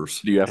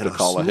upstairs Do you have and to I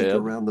call sneak ahead?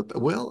 around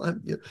well,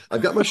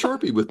 I've got my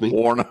Sharpie with me.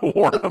 Warn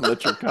them that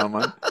you're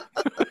coming.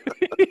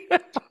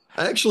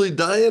 Actually,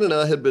 Diane and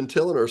I had been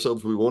telling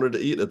ourselves we wanted to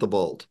eat at the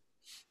Vault.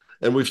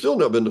 And we've still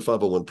not been to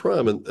 501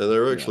 Prime, and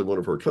they're Yeah. actually one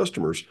of our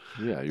customers.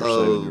 Yeah. You're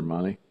saving Uh, your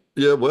money.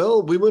 yeah,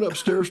 well, we went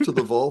upstairs to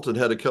the Vault and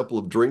had a couple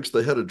of drinks.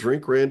 They had a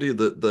drink, Randy,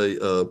 that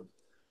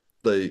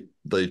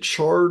they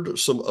charred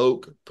some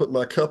oak, put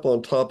my cup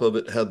on top of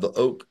it, had the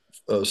oak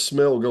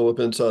smell go up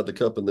inside the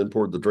cup, and then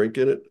poured the drink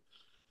in it.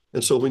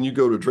 And so when you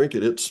go to drink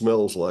it, it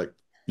smells like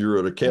you're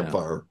at a Yeah.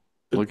 campfire.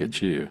 Look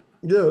at you.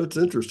 Yeah, it's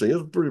interesting.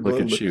 It's pretty Look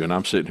fun. at you. And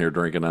I'm sitting here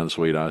drinking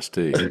unsweet iced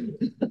tea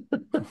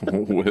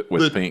with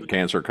That, pink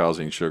cancer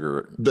causing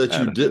sugar that you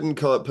added. didn't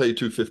pay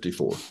 250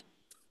 for.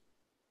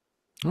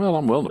 Well,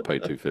 I'm willing to pay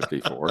 250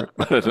 for it,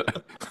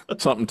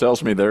 but something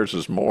tells me theirs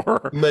is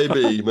more.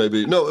 Maybe.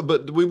 No,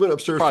 but we went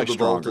upstairs to Probably the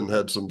Vault stronger and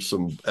had though.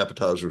 some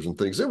appetizers and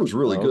things. It was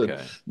really Oh, good.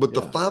 okay. But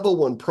the Yeah.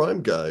 501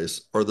 Prime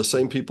guys are the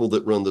same people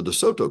that run the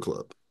DeSoto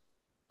Club.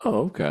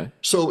 Oh, okay.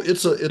 So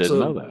Didn't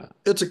know that.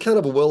 it's a kind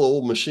of a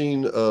well-oiled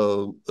machine.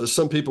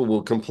 Some people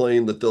will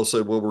complain that they'll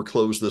say, "Well, we're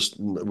closed this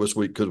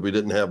week because we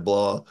didn't have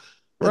blah,"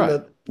 and Right.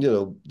 that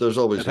there's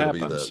always It going to be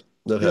that. happens.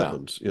 That Yeah.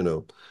 happens.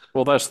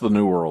 Well, that's the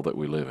new world that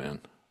we live in.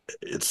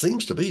 It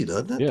seems to be,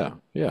 doesn't it? Yeah.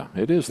 Yeah.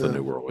 It is the Yeah.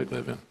 new world we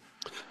live in.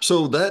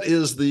 So that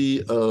is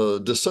the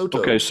Okay.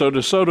 DeSoto. So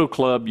DeSoto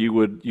Club, you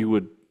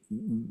would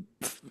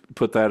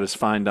put that as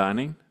fine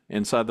dining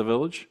inside the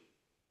village?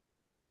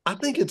 I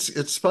think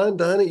it's fine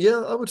dining.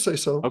 Yeah, I would say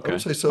so. I would Okay.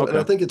 say so. And I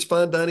Okay. think it's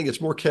fine dining.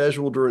 It's more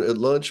casual at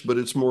lunch, but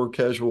it's more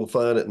casual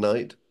fine at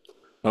night.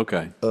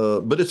 Okay.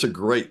 But it's a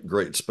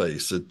great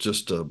space. It's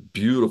just a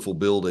beautiful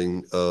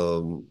building.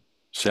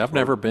 See, I've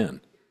never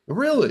been.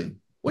 Really?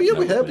 Well, yeah,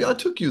 we Never have. I been.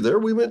 took you there.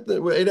 We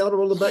ate out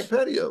on the back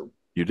patio.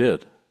 You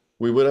did.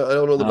 We went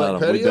out on the back We've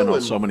been patio, on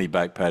and so many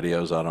back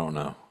patios, I don't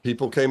know.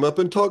 people came up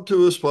and talked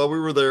to us while we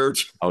were there.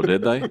 Oh,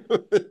 did they?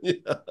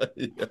 Yeah.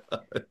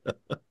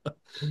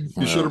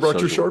 You should Well, have brought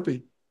so your do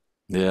Sharpie.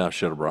 yeah, I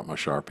should have brought my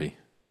Sharpie.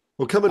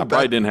 Well, I coming probably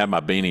back, didn't have my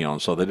beanie on,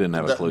 so they didn't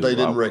have a clue they who I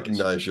didn't was.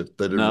 recognize you.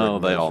 They didn't No,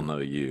 they recognize all you. know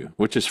you,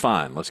 which is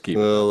fine. Let's keep it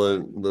that Well,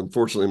 way.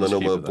 unfortunately, I Let's know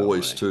keep my it that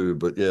voice way. too.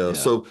 But yeah, Yeah.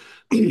 so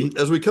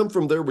as we come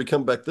from there, we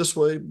come back this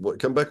way,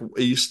 come back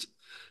east,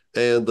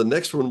 and the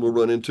next one we'll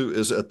run into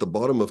is at the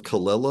bottom of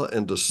Colella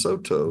and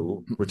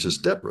DeSoto, which is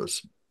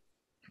Deborah's.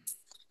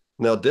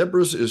 Now,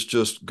 Deborah's is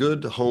just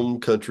good home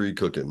country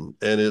cooking,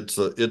 and it's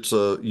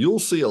a you'll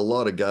see a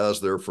lot of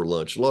guys there for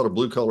lunch, a lot of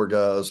blue collar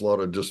guys, a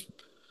lot of just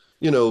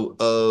you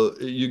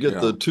get Yeah.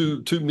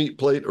 the two meat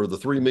plate or the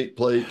three meat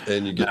plate,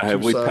 and you Now, get two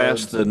have we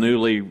passed sides. the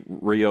newly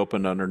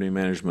reopened under new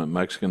management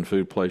Mexican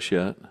food place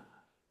yet?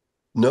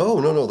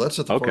 No, that's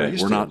at the far Okay, we're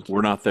east not end.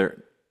 we're not there.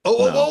 No.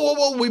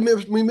 Oh,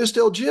 we missed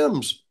El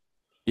Jim's.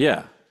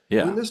 Yeah. We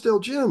Yeah. missed El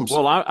Jim's.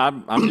 Well,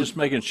 I'm just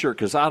making sure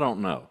because I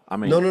don't know. I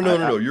No, mean, no, no, no,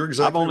 no. You're I've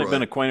exactly only been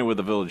right. acquainted with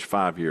the village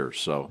 5 years,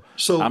 so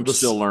So I'm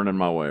still learning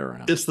my way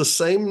around. it's the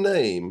same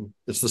name.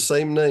 It's the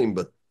same name,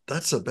 but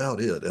that's about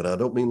it. And I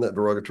don't mean that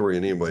derogatory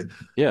in any way.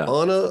 Yeah.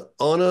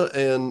 Anna,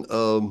 and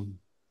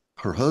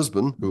her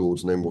husband,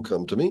 whose name will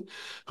come to me,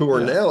 who are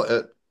Yeah. now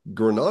at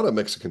Granada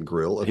Mexican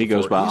Grill at He the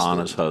goes Far by East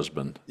Anna's End.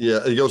 husband.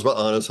 Yeah, he goes by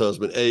Anna's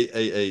husband,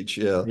 AAH.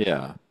 Yeah.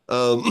 Yeah.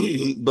 Um,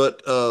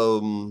 but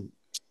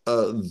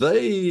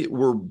they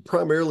were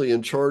primarily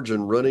in charge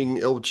and running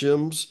El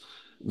Jim's.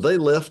 They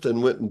left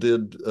and went and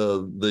did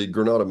the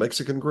Granada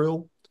Mexican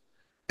Grill.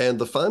 And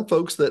the fine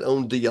folks that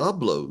own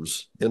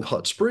Diablo's in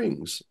Hot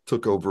Springs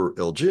took over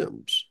El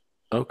Jim's.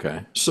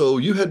 Okay. So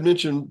you had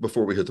mentioned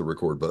before we hit the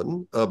record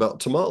button about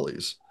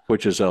tamales.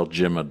 Which is El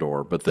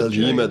Jimador, but the El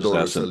J is Jimadores,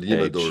 that's El an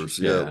Jimadores, H.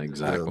 yeah, Yeah, yeah.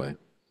 exactly.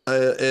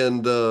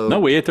 And No,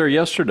 we ate there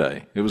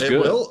yesterday. It was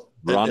good. well,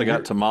 Rhonda got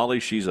here,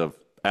 tamales. She's a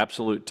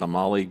absolute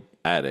tamale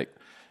addict,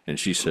 and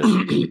she said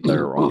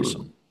they're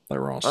awesome.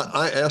 They're awesome.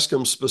 I asked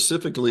them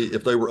specifically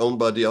if they were owned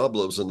by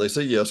Diablo's, and they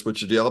say yes,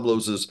 which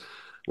Diablo's is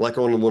like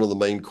on one of the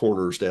main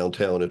corners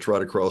downtown. It's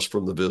right across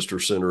from the Visitor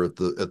Center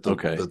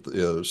Okay.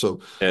 so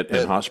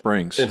In Hot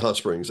Springs. in Hot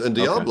Springs. And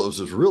Okay. Diablo's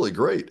is really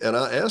great. And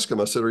I asked them,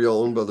 I said, "Are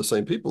y'all owned by the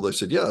same people?" They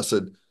said, "Yeah." I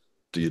said,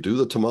 "Do you do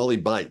the tamale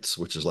bites,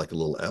 which is like a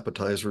little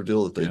appetizer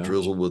deal that they Yeah.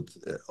 drizzle with?"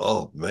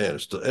 Oh man,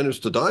 it's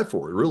to die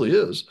for. It really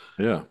is.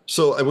 Yeah.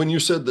 So and when you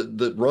said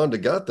that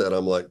Rhonda got that,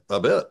 I'm like, I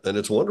bet, and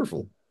it's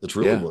wonderful. It's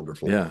really Yeah.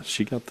 wonderful. Yeah.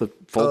 She got the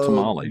full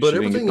tamale. But She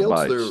didn't get everything the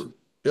else bites.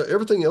 Yeah,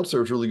 everything else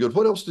there is really good.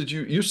 What else did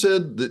you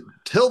said that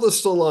tell the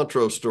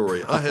cilantro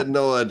story? I had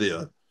no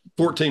idea.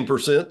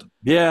 14%.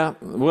 Yeah,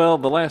 well,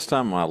 the last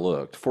time I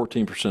looked,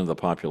 14% of the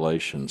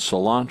population,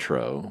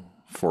 cilantro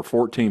for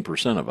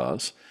 14% of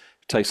us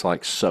tastes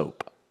like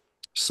soap.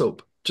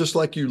 Soap. Just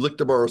like you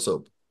licked a bar of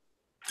soap.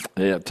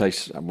 Yeah, it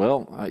tastes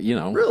well. I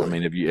Really?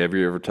 mean, have you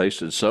ever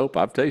tasted soap?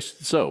 I've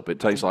tasted soap. It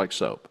tastes like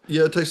soap.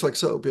 Yeah, it tastes like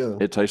soap. Yeah.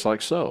 It tastes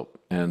like soap.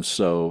 And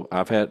so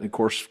I've had, of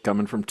course,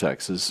 coming from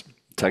Texas,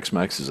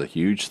 Tex-Mex is a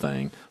huge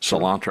thing. Sure.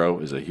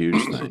 Cilantro is a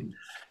huge thing.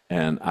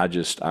 And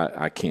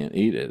I can't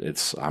eat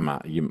it. I'm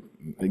not, you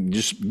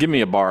just give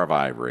me a bar of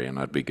ivory and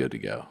I'd be good to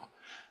go.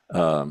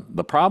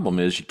 The problem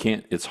is you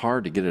can't, it's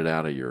hard to get it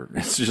out of your,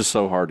 it's just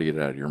so hard to get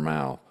it out of your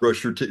mouth.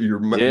 Brush your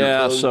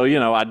Yeah. tongue. So,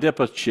 I dip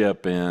a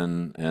chip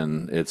in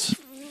and it's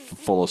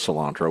full of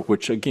cilantro,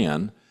 which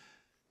again,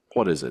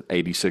 what is it?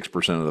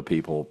 86% of the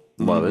people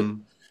love it. Hmm.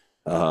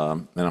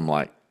 And I'm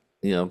like,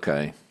 yeah,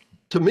 okay.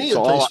 To me,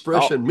 So it tastes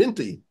fresh and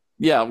minty.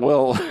 yeah,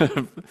 well,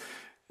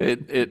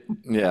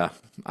 yeah.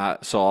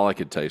 So all I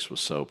could taste was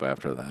soap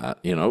after that.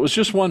 It was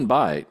just one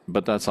bite,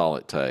 but that's all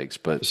it takes.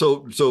 But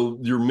So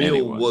your meal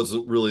anyway,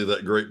 wasn't really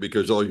that great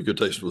because all you could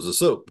taste was the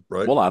soap,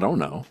 right? well, I don't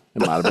know.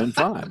 It might have been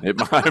fine.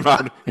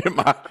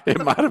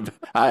 It might have.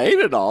 I ate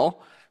it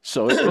all,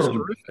 so it was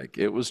terrific.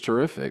 It was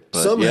terrific. But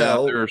yeah,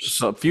 Somehow,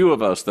 there's a few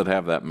of us that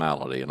have that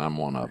malady, and I'm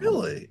one of them.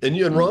 really. And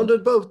you and Ron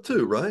did both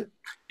too, right?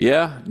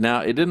 Yeah.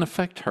 Now it didn't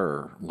affect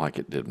her like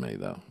it did me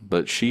though,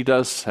 but she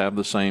does have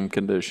the same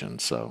condition,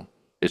 so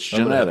it's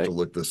I'm gonna have to genetic.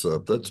 look this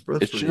up. That's It's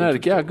pretty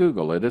genetic. Yeah, interesting.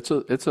 Google it.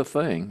 It's a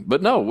thing.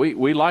 But no,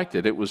 we liked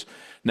it. It was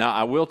now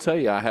I will tell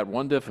you I had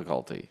one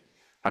difficulty.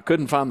 I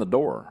couldn't find the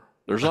door.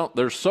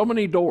 There's so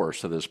many doors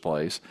to this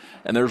place,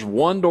 and there's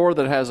one door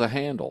that has a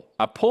handle.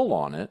 I pull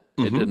on it,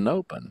 it Mm-hmm. didn't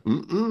open.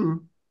 Mm-mm.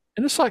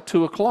 And it's like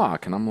 2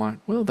 o'clock, and I'm like,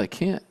 well, they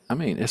can't. I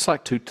mean, it's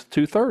like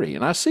 2:30,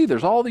 and I see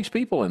there's all these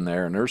people in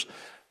there, and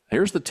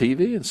here's the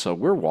TV, and so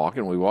we're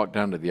walking. We walk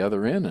down to the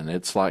other end, and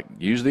it's like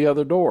use the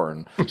other door,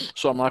 and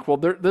so I'm like, well,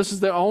 this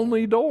is the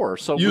only door.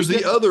 So we Use the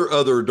get other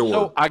so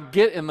door. I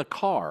get in the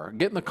car.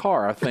 Get in the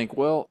car. I think,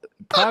 well,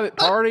 private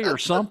party or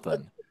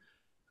something.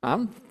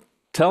 I'm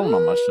telling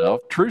on myself.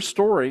 True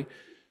story.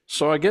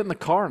 So I get in the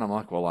car and I'm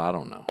like, well, I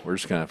don't know. We're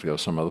just gonna have to go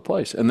some other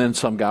place. And then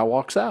some guy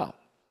walks out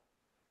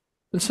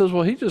and says,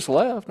 well, he just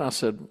left. And I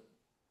said,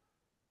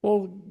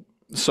 well,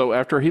 so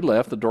after he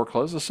left, the door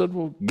closed. I said,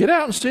 well, get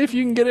out and see if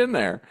you can get in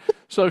there.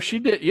 So she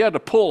did. You had to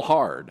pull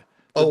hard.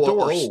 The Oh,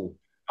 door. oh.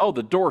 Oh,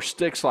 the door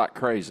sticks like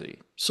crazy.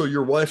 So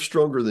your wife's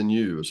stronger than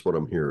you is what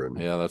I'm hearing.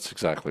 Yeah, that's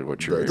exactly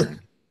what you're That- hearing.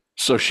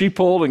 So she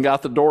pulled and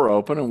got the door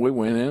open, and we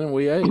went in and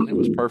we ate. And it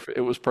was perfect.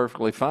 It was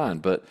perfectly fine.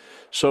 But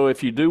so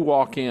if you do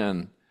walk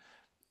in,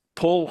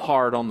 pull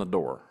hard on the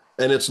door.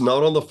 and it's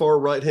not on the far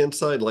right hand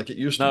side like it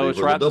used to No, be it's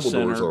where the right in the double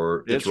doors center. are.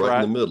 It's It's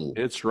right in the right. middle.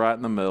 It's right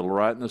in the middle,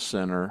 right in the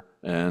center.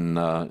 And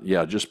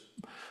yeah, just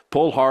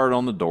pull hard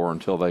on the door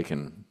until they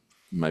can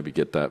maybe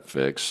get that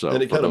fixed. So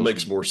And it kind of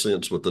makes more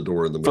sense with the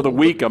door in the for the middle. But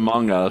weak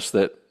among us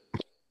that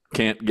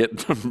can't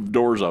get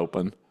doors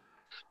open.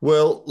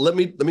 well, let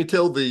me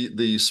tell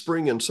the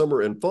spring and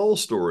summer and fall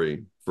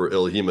story for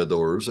El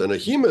Jimadors. And a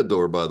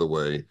Jimador, by the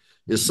way,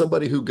 is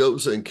somebody who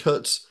goes and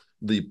cuts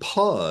the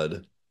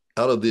pod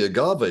out of the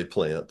agave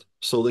plant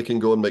so they can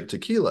go and make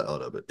tequila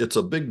out of it. It's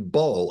a big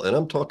ball, and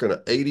I'm talking an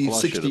 80, Well,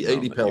 I should 60, have known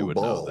 80 that you pound would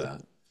know ball.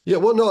 that. Yeah,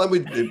 well, no, I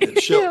mean,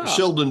 Yeah,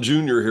 Sheldon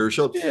Jr. here.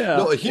 yeah,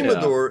 No, a yeah.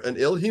 Jimador, an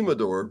El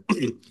Jimador,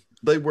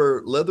 they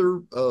wear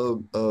leather,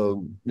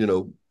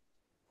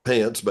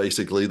 pants,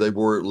 basically. They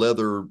wore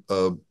leather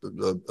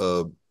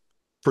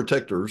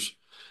protectors,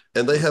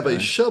 and they have a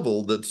Okay.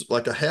 shovel that's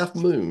like a half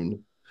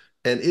moon,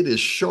 and it is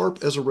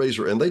sharp as a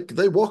razor. And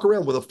they walk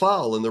around with a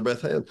file in their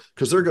left hand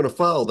because they're going to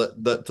file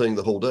that thing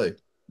the whole day.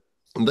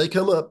 And they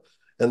come up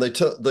and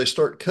they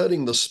start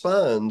cutting the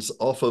spines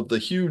off of the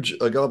huge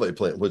agave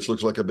plant, which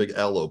looks like a big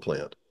aloe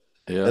plant.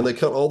 And Yeah. they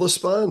cut all the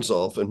spines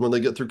off. And when they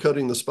get through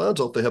cutting the spines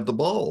off, they have the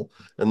ball.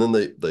 And then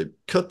they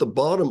cut the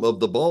bottom of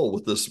the ball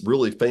with this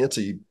really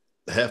fancy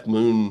half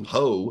moon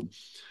hoe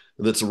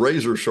that's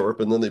razor sharp,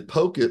 and then they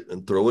poke it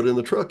and throw it in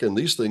the truck. And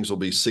these things will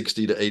be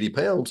 60 to 80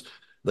 pounds.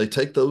 They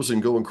take those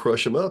and go and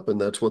crush them up, and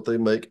that's what they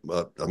make.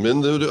 I'm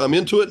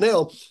into it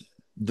now.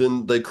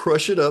 Then they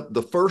crush it up.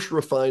 The first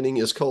refining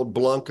is called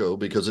Blanco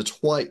because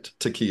it's white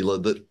tequila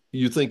that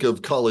you think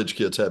of college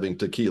kids having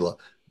tequila.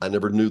 I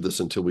never knew this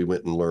until we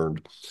went and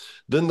learned.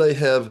 Then they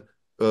have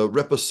I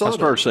started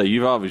to Reposado. say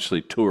you've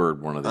obviously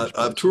toured one of these I've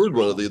places toured or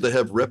one of these. something. They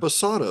have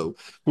Reposado,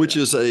 which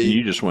Yeah. is And a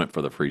you just went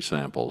for the free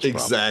samples, probably.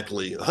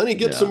 exactly, honey,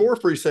 get some Yeah. more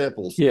free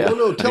samples. Yeah. No,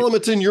 no, tell them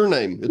it's in your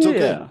name. It's okay.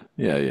 Yeah.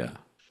 Yeah. Yeah.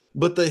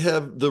 But they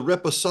have the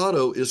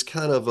Reposado is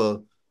kind of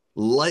a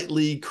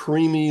lightly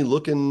creamy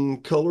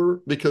looking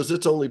color because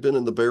it's only been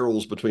in the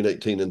barrels between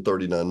 18 and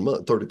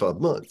 35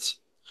 months.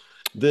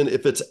 Then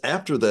if it's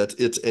after that,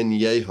 it's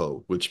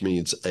añejo, which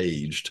means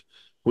aged,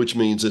 which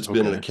means it's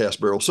been in a Okay. cast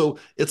barrel. So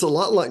it's a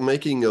lot like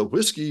making a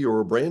whiskey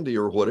or a brandy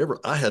or whatever.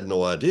 I had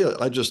no idea.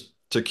 I just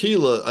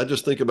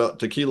think about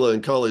tequila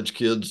and college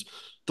kids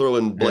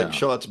throwing blank Yeah.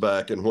 shots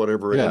back and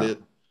whatever. And Yeah.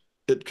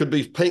 It could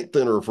be paint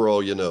thinner for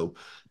all you know.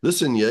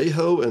 This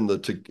añejo and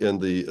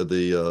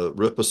the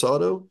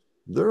reposado,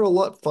 they're a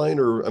lot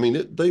finer. I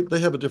mean, they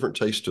have a different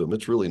taste to them.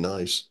 It's really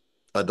nice.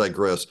 I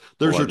digress.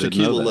 There's Well, I your didn't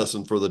know tequila that.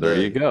 lesson for the There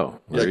you day. go.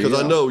 Yeah, There you because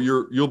I go. know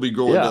you'll be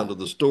going down Yeah. to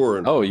the store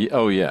and Oh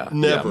yeah. Yeah.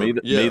 never.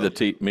 Yeah,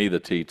 Me the the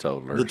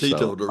teetotaler. So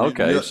teetotaler.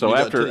 okay. So You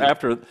got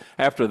tea.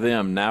 after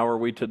them, now are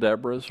we to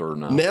Deborah's or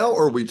no? Now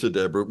are we to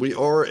Deborah? We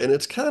are, and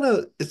it's kind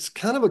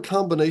of a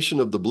combination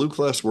of the blue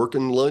class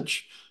working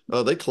lunch.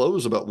 They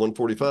close about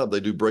 1:45. They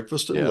do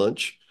breakfast and Yeah.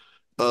 lunch.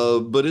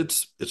 But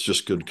it's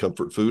just good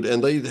comfort food.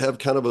 And they have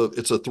kind of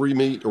it's a three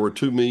meat or a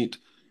two meat,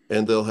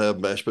 and they'll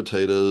have mashed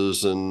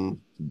potatoes and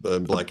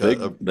black They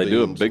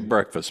do a beans. big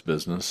breakfast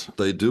business.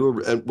 They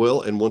do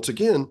and once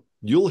again,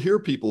 you'll hear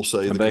people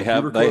say And the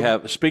computer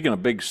club. speaking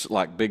of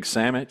big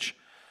sandwich,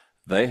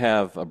 they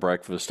have a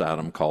breakfast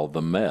item called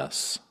the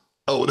mess.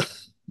 Oh,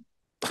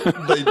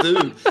 they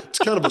do. It's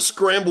kind of a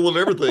scramble of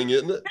everything,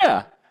 isn't it?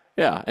 Yeah.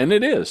 Yeah, and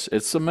it is.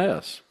 It's a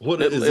mess.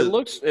 What It is it it?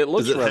 looks it Is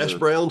looks it hash rather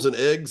browns and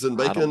eggs and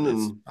bacon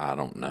and I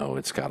don't know.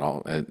 It's got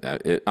all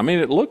I mean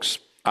it looks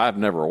I've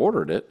never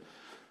ordered it.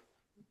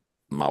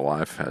 My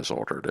wife has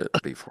ordered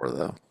it before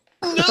though.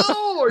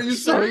 no, are you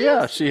So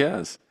yeah, serious? she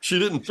has. She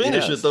didn't She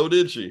finish it has. though,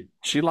 did she?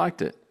 She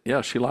liked it.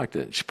 Yeah, she liked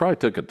it. She probably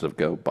took it to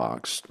go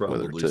box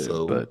with her Probably too.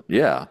 so. But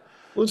yeah.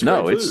 Well, it's great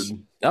No, it's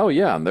food. oh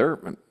yeah,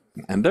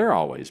 and they're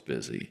always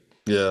busy.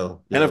 Yeah, And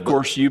yeah, of but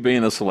course, you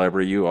being a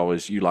celebrity,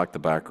 you like the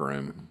back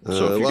room.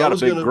 So if you well, I got a was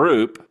big gonna.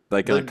 group,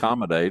 they can They've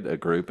accommodate a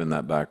group in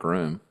that back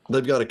room.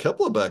 they've got a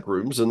couple of back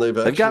rooms, and they've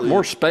They've got more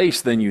actually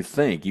space than you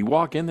think. You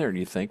walk in there and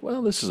you think,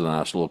 well, this is a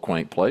nice little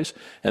quaint place.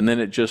 And then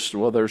it just,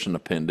 well, there's an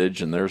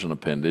appendage and there's an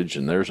appendage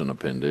and there's an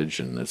appendage.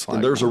 And it's and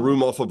like, there's a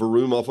room off of a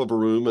room off of a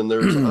room, and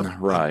there's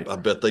right. I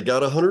bet they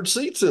got 100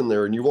 seats in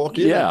there, and you walk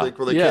in and Yeah. think,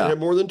 well, they can't Yeah. have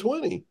more than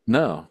 20.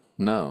 No,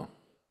 no.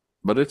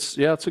 But it's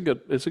a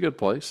good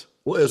place.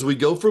 Well, as we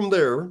go from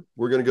there,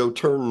 we're going to go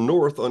turn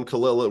north on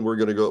Colella, and we're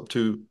going to go up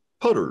to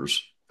Putters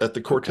at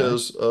the Okay.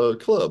 Cortez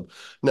Club.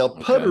 Now,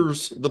 Okay.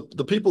 Putters,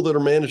 the people that are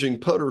managing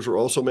Putters are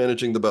also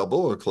managing the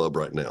Balboa Club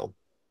right now,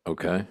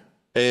 Okay.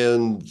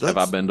 and Have I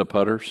that's been to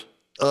Putters?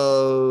 I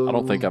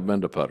don't think um, I've been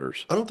to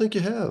Putters. I don't think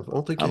you have. I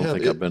don't think I you don't have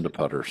think I've it. been to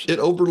Putters. It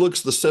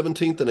overlooks the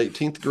 17th and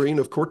 18th green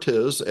of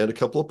Cortez and a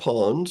couple of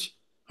ponds.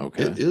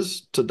 Okay. It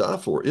is to die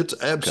for. It's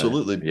Okay.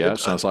 absolutely Yeah, it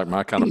sounds like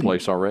my kind of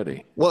place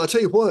already, well, I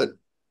tell you what,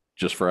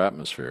 just for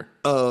atmosphere.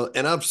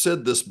 and I've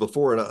said this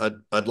before, and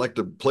I'd like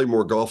to play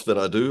more golf than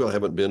I do. I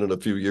haven't been in a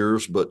few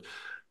years, but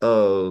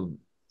uh,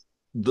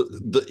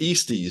 the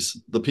Easties,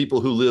 the people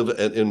who live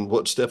in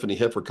what Stephanie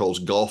Heffer calls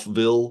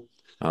Golfville,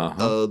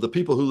 Uh-huh. the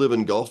people who live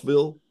in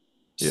Golfville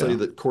say Yeah.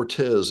 that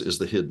Cortez is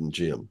the hidden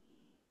gem.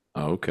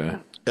 Okay.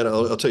 And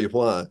I'll tell you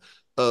why.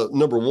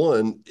 Number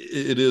one,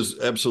 it is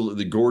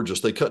absolutely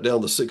gorgeous. They cut down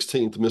the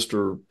 16th,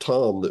 Mr.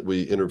 Tom that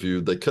we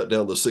interviewed. They cut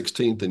down the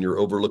 16th, and you're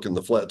overlooking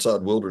the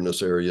Flatside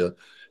Wilderness area,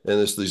 and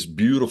it's these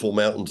beautiful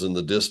mountains in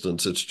the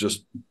distance. It's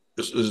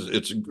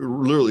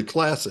literally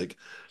classic.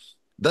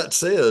 That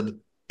said,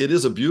 it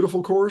is a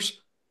beautiful course,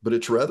 but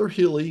it's rather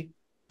hilly.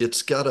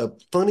 It's got a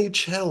funny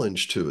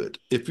challenge to it.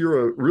 If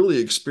you're a really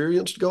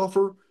experienced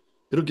golfer,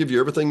 it'll give you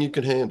everything you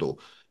can handle.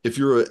 If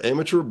you're an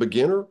amateur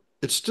beginner,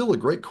 it's still a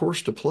great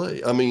course to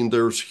play. I mean,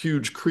 there's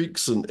huge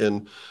creeks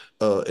and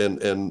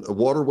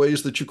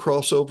waterways that you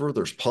cross over.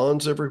 There's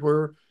ponds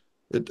everywhere.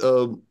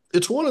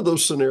 It's one of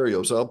those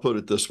scenarios. I'll put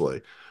it this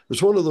way: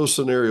 it's one of those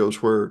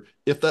scenarios where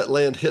if that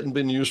land hadn't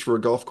been used for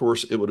a golf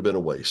course, it would have been a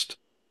waste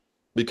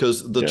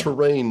because the Yeah.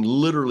 terrain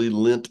literally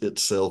lent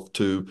itself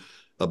to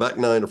a back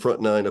nine, a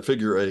front nine, a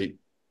figure eight,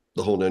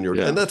 the whole 9 yards.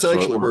 And Yeah. that's So it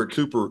actually worked.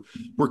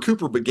 where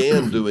Cooper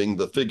began doing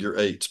the figure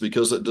eights,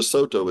 because at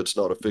DeSoto it's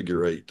not a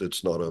figure eight,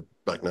 it's not a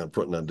back nine,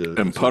 front nine.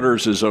 And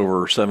Putters is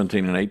over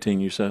 17 and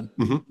 18, you said?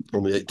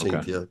 On the Okay.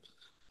 18th, yeah.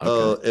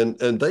 Okay.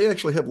 And they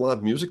actually have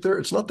live music there.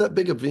 It's not that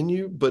big a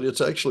venue, but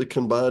it's actually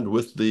combined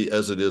with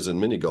as it is in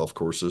many golf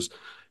courses,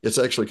 it's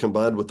actually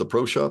combined with the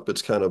pro shop.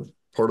 It's kind of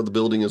part of the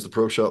building is the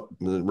pro shop,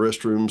 and the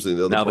restrooms, and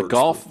the other Now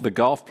parts. the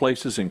golf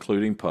places,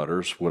 including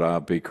Putters, would I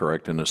be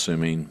correct in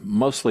assuming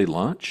mostly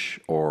lunch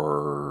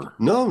or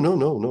No, no,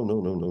 no, no,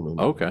 no, no, no, no,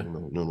 no, okay.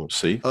 no, no, no.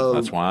 See,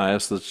 that's Um, why I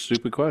asked the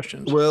stupid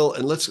questions. well,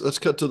 and let's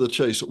cut to the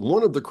chase.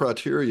 One of the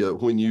criteria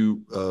when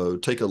you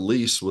take a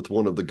lease with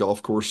one of the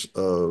golf course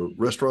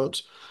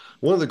restaurants,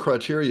 one of the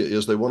criteria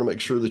is they want to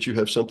make sure that you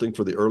have something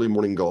for the early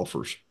morning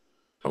golfers.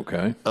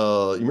 Okay.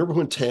 You remember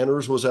when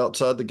Tanner's was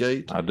outside the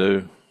gate? I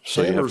do.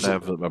 So you have Tanner's, to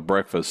have a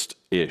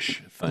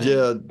breakfast-ish thing.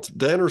 yeah,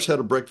 Tanner's had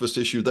a breakfast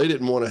issue. They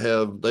didn't want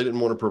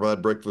to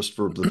provide breakfast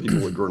for the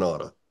people at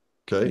Granada.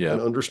 Okay, Yeah.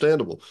 and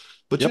understandable.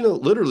 But Yep.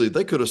 literally,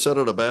 they could have set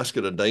out a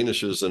basket of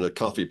Danishes and a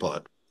coffee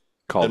pot,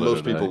 Called and it a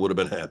most people day. would have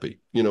been happy.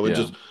 And Yeah.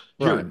 just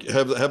here, Right.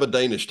 have a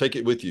Danish, take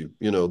it with you.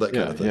 That kind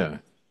Yeah. of thing. Yeah.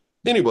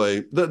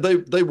 Anyway,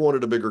 they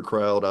wanted a bigger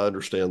crowd. I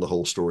understand the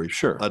whole story.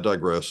 Sure. I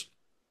digress.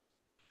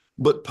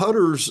 But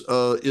Putters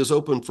is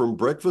open from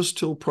breakfast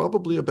till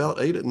probably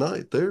about 8 at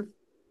night. They're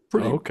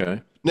pretty.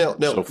 Okay. Now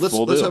So let's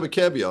full let's have deal. a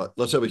caveat.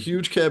 Let's have a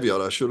huge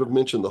caveat. I should have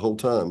mentioned the whole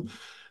time.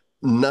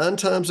 Nine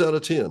times out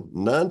of 10,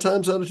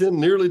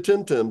 nearly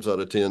 10 times out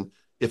of 10,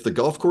 if the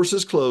golf course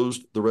is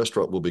closed, the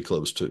restaurant will be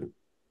closed too.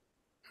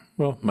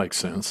 Well, makes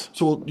sense.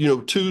 So,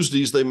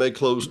 Tuesdays they may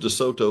close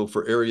DeSoto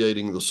for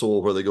aerating the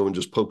soil where they go and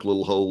just poke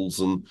little holes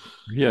and,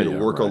 Yeah, yeah,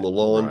 work on right, the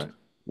lawn. right,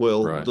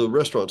 Well, right. the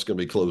restaurant's going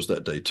to be closed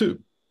that day too.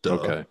 Duh.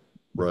 Okay.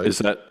 Right? Is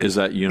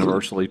that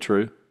universally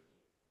true?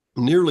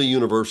 Nearly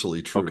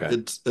universally true.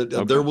 Okay. There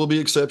Okay. will be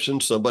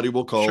exceptions. Somebody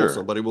will call, Sure.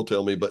 somebody will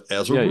tell me, but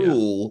as a Yeah, yeah,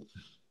 rule,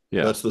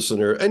 yeah. that's the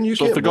scenario. And you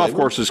So if can't the golf blame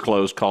them. course is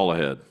closed, call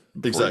ahead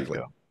before you Exactly.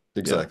 go. Yeah.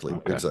 Exactly.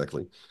 Okay.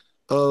 Exactly.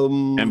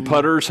 And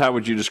putters, how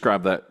would you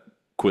describe that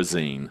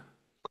cuisine?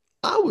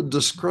 I would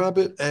describe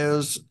it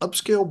as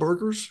upscale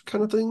burgers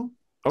kind of thing.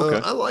 Okay.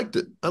 I liked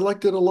it. I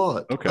liked it a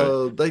lot. Okay.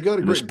 They got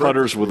a And this great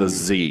putters breakfast with a menu.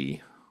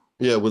 Z.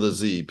 Yeah, with a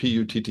Z,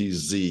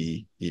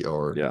 Puttzer.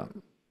 Yeah. Yeah.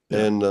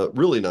 And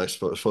really nice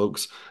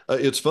folks.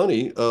 It's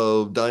funny.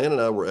 Diane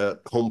and I were at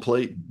Home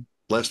Plate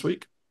last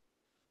week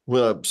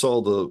when I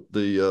saw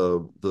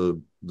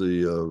the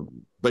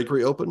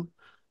bakery open,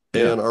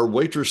 Yeah. and our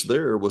waitress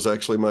there was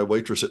actually my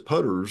waitress at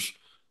Putters.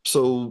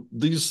 So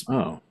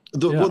Oh,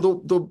 the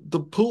well, yeah. the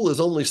pool is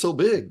only so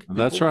big.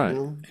 That's People, right.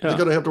 they're Yeah.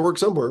 going to have to work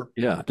somewhere.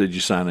 Yeah. Did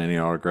you sign any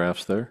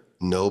autographs there?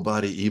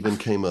 Nobody even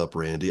came up,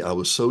 Randy. I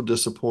was so Man,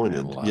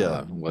 disappointed.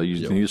 Yeah, well, you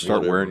yeah, need to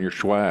start wearing whatever. your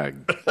swag.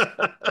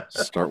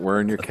 Start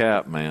wearing your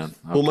cap, man.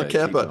 Pull my Okay,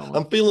 cap keep out. going.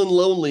 I'm feeling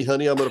lonely,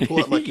 honey. I'm going to pull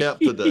out my cap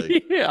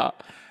today. Yeah.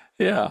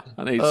 Yeah.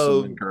 I need some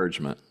Uh,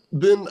 encouragement.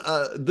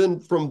 then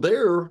from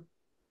there,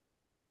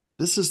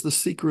 this is the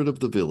secret of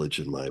the village,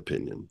 in my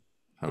opinion.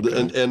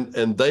 Okay.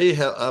 And they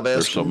have.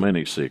 There's so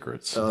many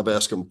secrets. I've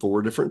asked them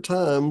 4 different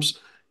times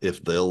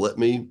if they'll let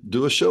me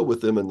do a show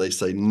with them, and they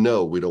say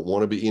no. We don't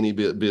want to be any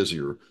bit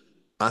busier.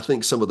 I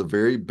think some of the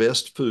very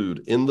best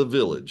food in the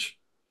village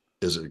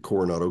is at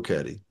Coronado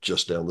Caddy,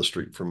 just down the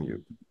street from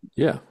you.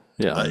 Yeah.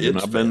 Yeah.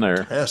 It's I've been there.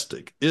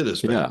 fantastic. It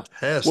is Yeah. Well,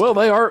 fantastic.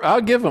 they are.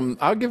 I'll give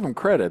them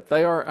credit.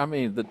 They are. I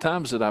mean, the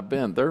times that I've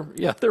been, they're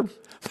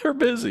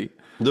busy.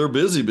 They're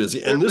busy, busy,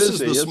 They're and this is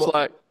busy. the It's small.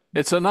 like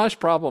it's a nice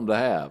problem to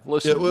have. Yeah,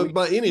 Listen, well,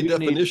 by any we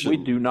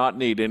definition, do not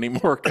need any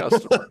more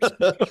customers.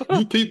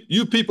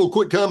 you people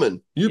quit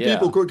coming. You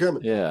people Yeah. quit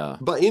coming. Yeah.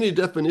 By any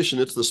definition,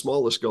 it's the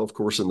smallest golf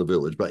course in the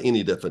village. By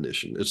any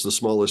definition, it's the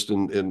smallest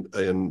in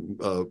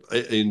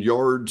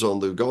yards on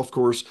the golf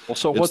course. Well,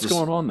 so It's what's the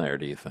going on there,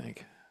 do you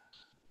think?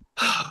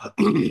 I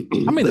mean,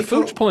 the they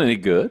food's call plenty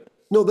good.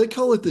 no, they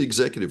call it the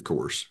executive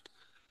course.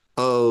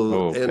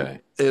 Oh, And okay.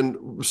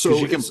 Because so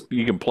it's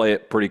you can play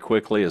it pretty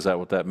quickly. Is that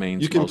what that you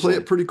means can play it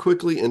mostly? pretty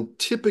quickly, and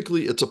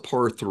typically it's a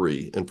par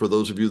three. And for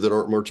those of you that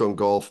aren't much on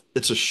golf,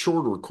 it's a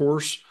shorter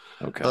course.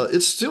 Okay.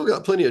 It's still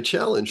got plenty of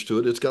challenge to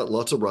it. It's got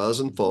lots of rise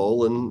and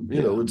fall, and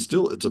Yeah. it's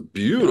a Yeah.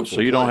 beautiful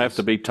So you don't have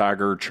to place. be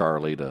Tiger or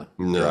Charlie to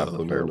drive the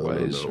No.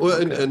 fairways.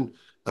 Well, Okay. and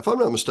if I'm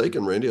not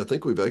mistaken, Randy, I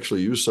think we've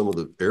actually used some of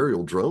the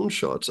aerial drone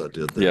shots I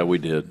did Yeah, there we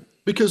did. We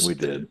because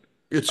did.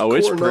 it's Oh,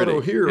 it's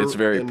Coronado pretty. It's here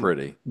very and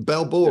pretty.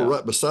 Balboa Yeah.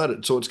 right beside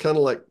it, so it's kind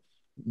of like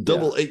Yeah.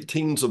 double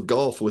 18s of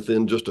golf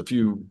within just a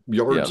few Yeah.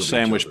 yards of each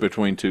Sandwiched other.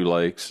 between two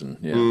lakes. And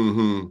yeah.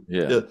 Hmm.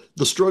 Yeah. Yeah,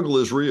 the struggle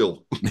is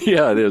real.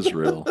 Yeah, it is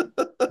real.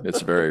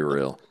 It's very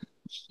real.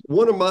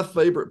 One of my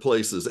favorite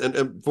places,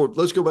 and for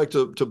let's go back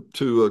to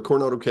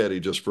Coronado Caddy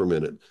just for a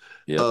minute.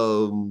 Yep.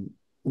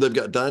 They've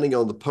got dining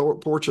on the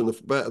porch and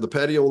the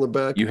patio on the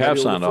back, You have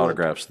patio on the signed front.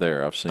 autographs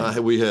there. I've seen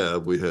them. We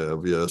have,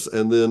 yes,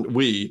 and then I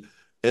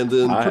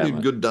pretty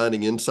haven't. good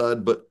dining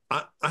inside. But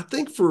I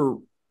think for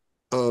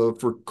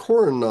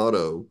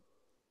Coronado,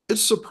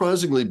 it's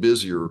surprisingly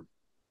busier.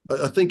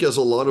 I think as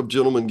a lot of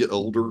gentlemen get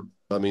older,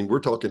 I mean, we're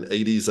talking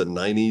 80s and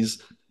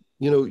 90s.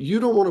 You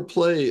don't want to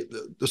play.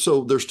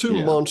 So there's two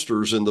Yeah.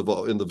 monsters in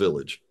the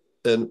village,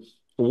 and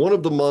one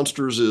of the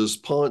monsters is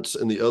Ponce,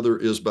 and the other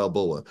is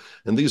Balboa.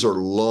 And these are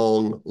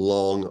long,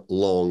 long,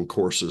 long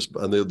courses,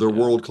 and they're Yeah.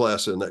 world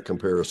class in that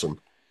comparison.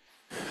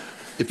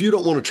 If you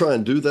don't want to try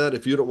and do that,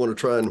 if you don't want to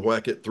try and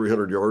whack it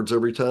 300 yards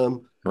every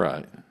time,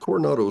 Right.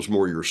 Coronado is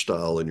more your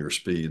style and your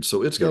speed.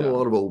 So it's got a Yeah.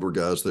 lot of older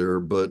guys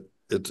there, but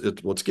it's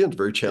once again, it's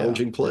very Yeah.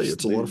 challenging play.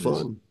 It's a lot of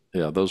fun.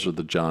 Yeah. Those are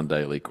the John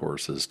Daly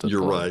courses to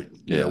You're play. right.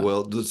 Yeah. Yeah.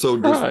 Well, so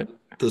Right.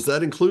 does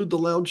that include the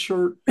loud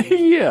shirt?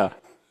 Yeah.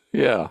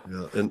 Yeah.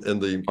 Yeah, and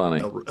the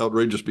Funny.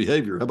 outrageous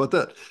behavior. How about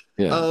that?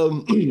 Yeah.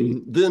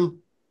 Then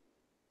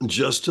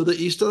just to the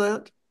east of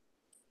that,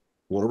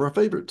 one of our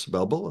favorites,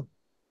 Balboa.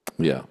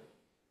 Yeah.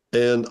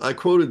 And I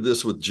quoted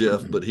this with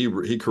Jeff, but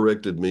he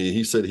corrected me.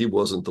 He said he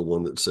wasn't the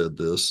one that said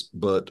this,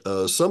 but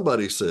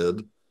somebody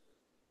said.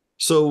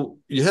 So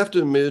you have to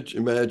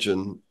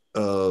imagine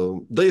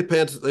they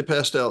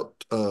passed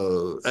out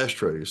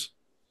ashtrays,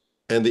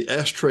 and the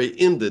ashtray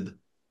ended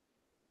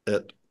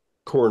at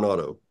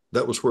Coronado.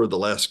 That was where the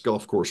last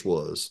golf course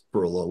was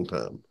for a long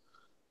time.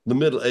 The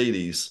middle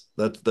 80s,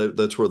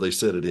 that's where they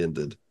said it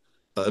ended.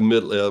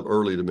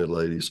 Early to middle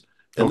 80s.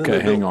 And then Okay.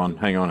 they built,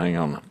 Hang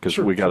on, because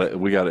sure, we sure.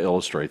 gotta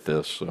illustrate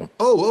this. So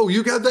Oh,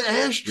 you got the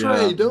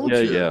ashtray, yeah. don't Yeah.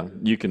 you? Yeah.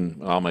 You can.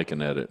 I'll make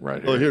an edit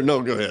right Oh, here. here,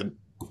 no, go ahead.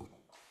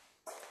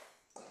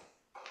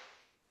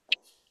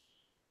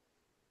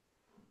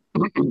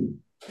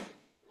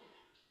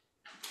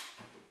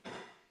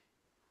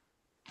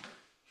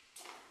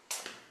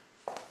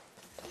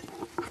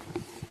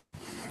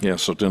 Yeah,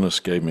 so Dennis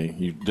gifted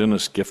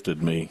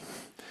me.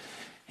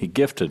 He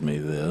gifted me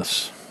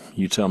this.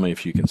 You tell me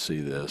if you can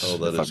see Oh, this,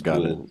 that if is I've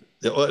got it. cool.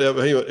 Yeah,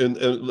 hang on,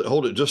 and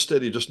hold it just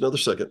steady, just another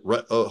second.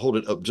 Right, hold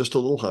it up just a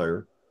little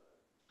higher.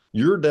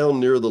 You're down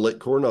near the Lake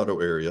Coronado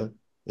area,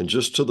 and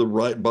just to the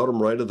right,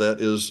 bottom right of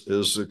that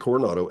is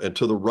Coronado, and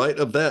to the right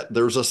of that,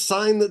 there's a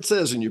sign that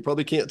says, and you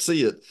probably can't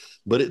see it,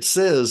 but it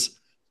says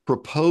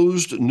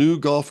proposed new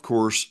golf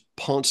course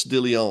Ponce de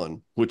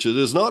Leon, which it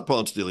is not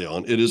Ponce de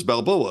Leon, it is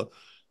Balboa.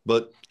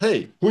 But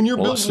hey, when you're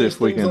Well, let's building see these if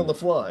we things on can. the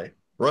fly,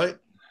 right?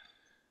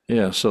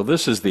 Yeah, so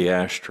this is the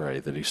ashtray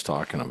that he's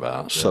talking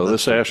about. Yeah, So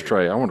that's this so cool.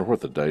 ashtray, I wonder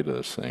what the date of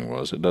this thing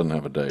was. It doesn't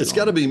have a date It's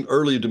got on to it. be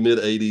early to mid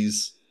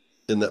 80s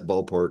in that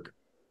ballpark.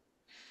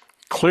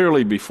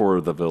 Clearly before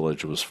the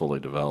village was fully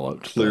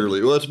developed, but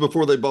Clearly. Well, that's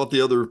before they bought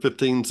the other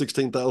 15,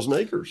 16,000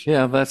 acres.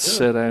 yeah, that's Yeah.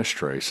 said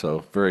ashtray.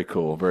 So very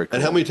cool, very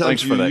And how cool. many times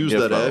Thanks do for you that use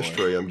gift, that by the way.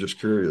 ashtray? I'm just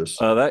curious.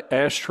 That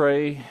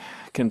ashtray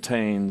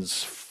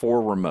contains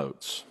four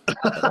remotes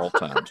at all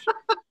times.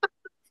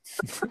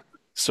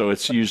 So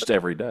it's used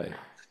every day.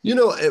 You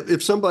know,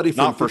 if somebody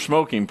from Not for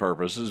smoking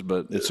purposes,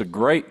 but it's a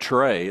great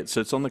tray. It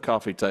sits on the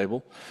coffee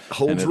table,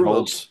 and holds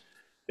remotes,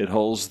 it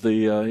holds the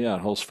yeah,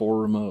 it holds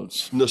four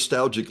remotes.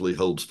 nostalgically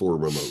holds four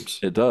remotes.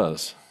 It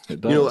does.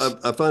 It You know, does.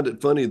 I find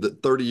it funny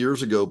that 30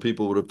 years ago,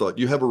 people would have thought,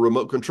 you have a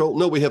remote control?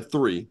 No, we have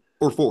three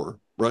or four,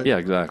 right? Yeah,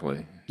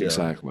 exactly. Yeah,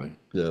 Exactly.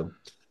 yeah.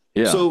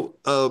 Yeah. So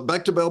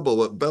back to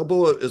Balboa.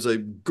 Balboa is a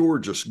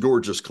gorgeous,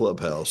 gorgeous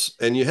clubhouse.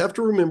 And you have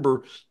to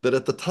remember that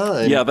at the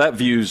Yeah, time, that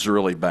view's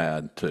really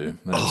bad too.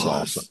 That's oh,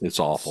 awesome. It's it's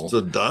awful.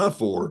 to die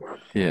for.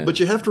 Yeah, But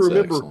you have to it's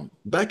remember excellent.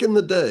 back in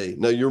the day.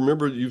 Now you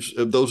remember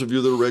those of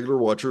you that are regular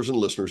watchers and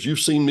listeners, you've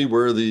seen me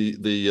wear the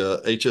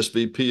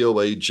HSV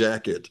POA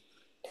jacket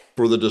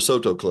for the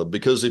DeSoto Club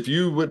because if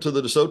you went to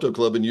the DeSoto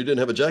Club and you didn't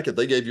have a jacket,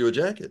 they gave you a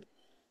jacket.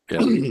 Yeah.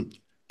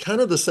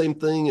 Kind of the same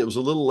thing. It was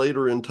a little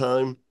later in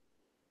time,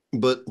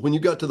 but when you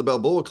got to the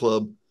Balboa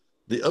Club,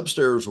 the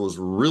upstairs was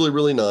really,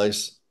 really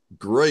nice.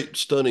 Great,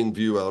 stunning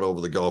view out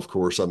over the golf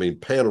course. I mean,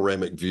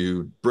 panoramic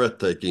view,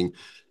 breathtaking.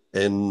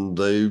 And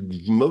they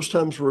most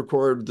times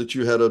required that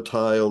you had a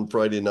tie on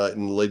Friday night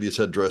and ladies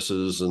had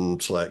dresses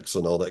and slacks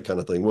and all that kind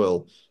of thing.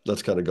 Well,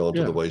 that's kind of gone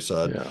to the Yeah.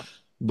 wayside. Yeah.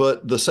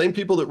 But the same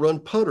people that run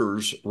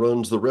Putters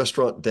runs the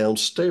restaurant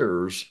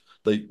downstairs.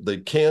 They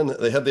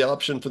have the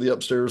option for the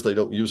upstairs. They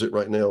don't use it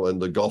right now,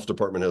 and the golf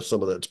department has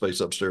some of that space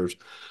upstairs.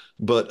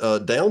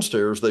 But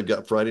downstairs they've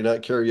got Friday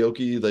night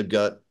karaoke. They've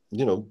got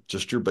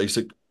just your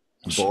basic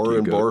So do bar you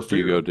and go bar do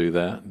you go fare. do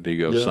that? Do you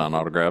go Yeah, sign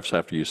autographs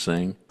after you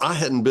sing? I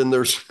hadn't been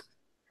there.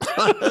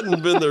 I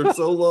hadn't been there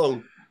so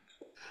long.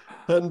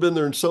 Hadn't been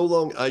there in so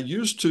long. I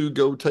used to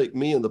go take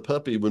me and the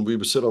puppy when we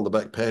would sit on the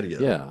back patio,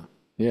 Yeah.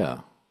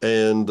 Yeah.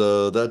 and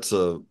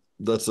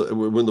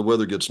when the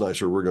weather gets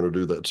nicer, we're going to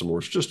do that some more.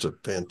 It's just a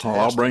Oh,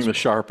 I'll fantastic bring the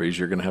spot. Sharpies.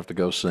 You're going to have to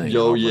go sing, and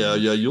Yo, I'll bring yeah,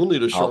 them. yeah. You'll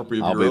need a Sharpie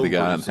of I'll your be the own guy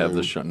pretty and have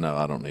the soon. No,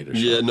 I don't need a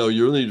Yeah, no, Sharpie.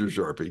 you'll need your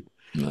Sharpie.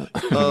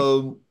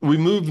 No. We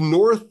move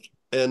north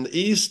and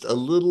east a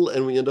little,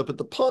 and we end up at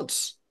the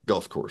Ponce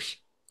Golf Course,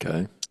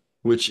 Okay.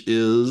 which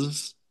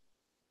is,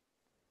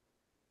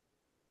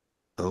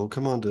 oh,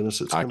 come on,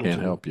 Dennis, it's I coming to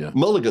can't me. help you.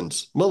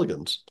 Mulligans,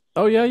 Mulligans.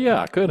 Oh yeah,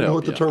 yeah, I could You know help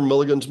what the you. term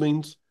Mulligans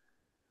means?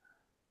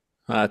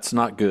 It's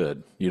not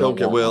good. You don't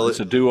Okay, want one. well, It's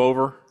a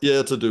do-over. yeah,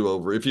 it's a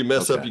do-over. If you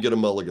mess up, Okay. you get a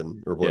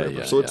mulligan or Yeah, whatever.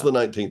 yeah, So it's yeah. the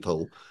 19th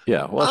hole.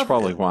 Yeah, well, that's I've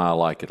probably why I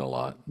like it a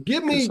lot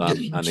give because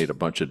me I need a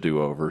bunch of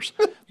do-overs.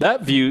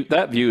 That view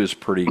is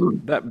pretty.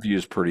 That view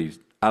is pretty.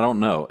 I don't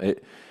know.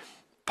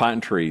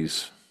 Pine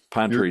trees,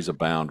 pine you're trees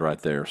abound right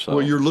there. well, So,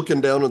 you're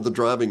looking down at the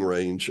driving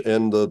range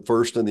and the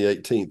first and the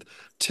 18th.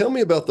 Tell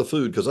me about the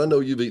food because I know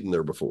you've eaten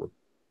there before.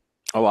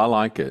 oh, I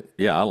like it.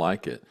 Yeah, I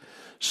like it.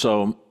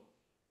 So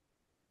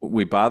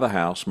we buy the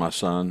house. My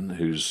son,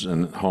 who's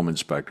a home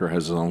inspector,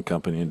 has his own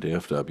company in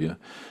DFW.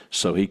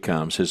 So he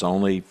comes. His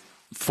only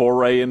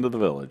foray into the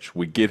village.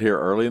 We get here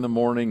early in the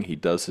morning. He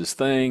does his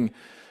thing.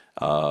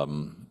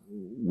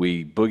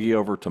 We boogie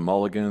over to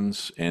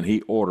Mulligan's and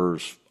he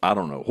orders, I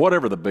don't know,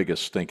 whatever the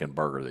biggest stinking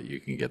burger that you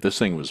can get. This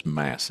thing was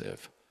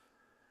massive.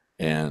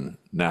 And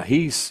now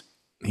he's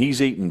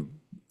eaten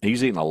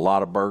a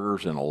lot of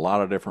burgers in a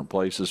lot of different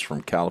places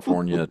from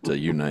California to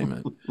you name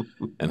it.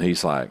 And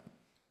he's like,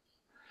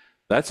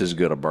 that's as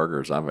good a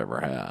burger as I've ever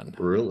had.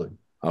 Really?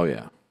 Oh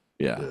yeah.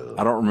 Yeah. Yeah.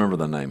 I don't remember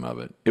the name of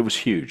it. It was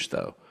huge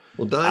though.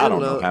 Well, I Diane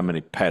and don't know I, how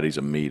many patties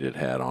of meat it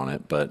had on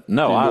it, but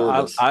no,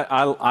 enormous.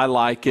 I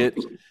like it.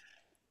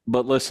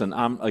 But listen,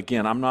 I'm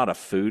not a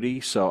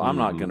foodie, so I'm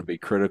not going to Mhm. be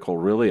critical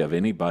really of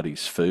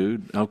anybody's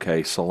food.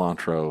 Okay,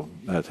 cilantro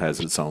that has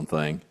its own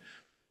thing,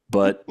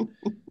 but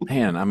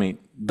man, I mean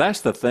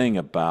that's the thing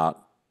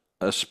about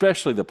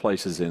especially the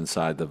places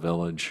inside the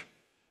village.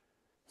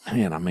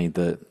 Man, I mean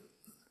the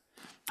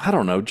I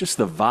don't know, just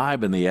the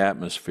vibe and the Yeah,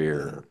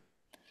 atmosphere.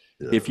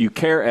 yeah. If you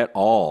care at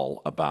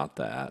all about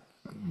that,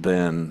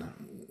 then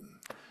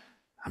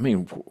I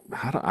mean,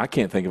 I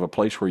can't think of a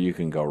place where you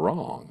can go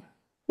wrong.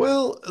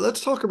 Well,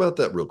 let's talk about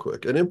that real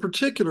quick. And in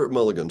particular at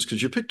Mulligan's,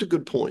 because you picked a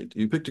good point.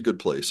 You picked a good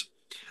place.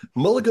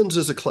 Mulligan's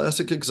is a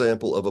classic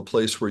example of a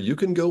place where you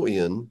can go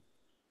in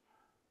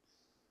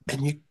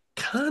and you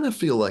kind of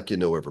feel like you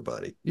know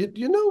everybody.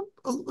 You know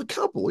a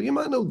couple. You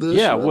might know this,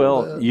 Yeah, you might know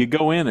well, that. you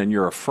go in and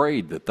you're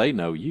afraid that they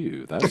know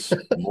you. That's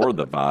more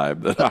the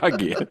vibe that I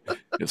get.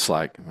 It's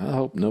like, I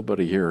hope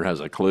nobody here has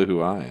a clue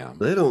who I am.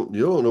 You don't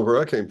know where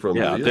I came from, do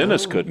Yeah, you?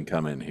 Dennis couldn't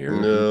come in here.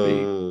 He'd be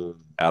No,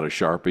 out of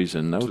Sharpies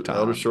in no out of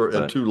time. short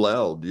and But too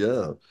loud.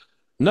 Yeah.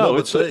 No, no,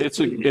 but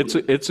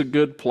it's a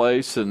good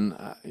place, and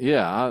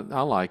yeah,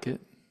 I like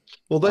it.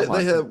 well, I they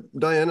like it. have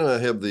Diane and I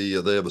have they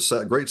have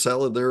a great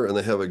salad there, and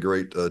they have a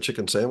great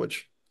chicken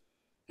sandwich.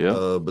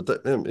 Yeah, But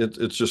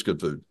it's just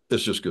good food.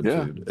 It's just good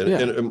yeah, food, yeah,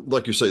 and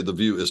like you say, the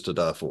view is to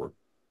die for.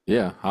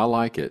 yeah. I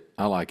like it.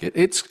 I like it.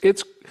 It's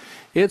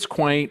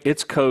quaint.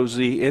 It's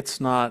cozy.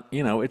 It's not,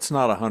 it's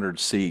not a 100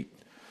 seat.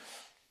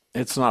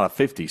 It's not a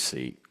 50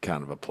 seat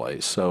kind of a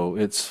place. So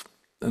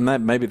and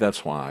that maybe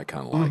that's why I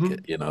kind of like Hmm.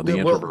 it. Yeah, The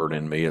well, introvert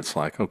in me, it's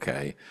like,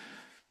 okay,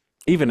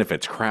 even if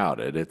it's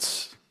crowded,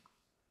 it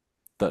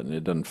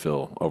doesn't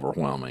feel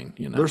overwhelming.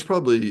 there's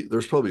probably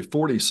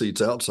 40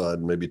 seats outside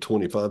and maybe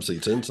 25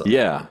 seats inside.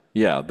 Yeah,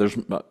 yeah. That's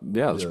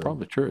Yeah.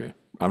 probably true.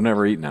 I've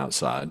never eaten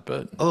outside,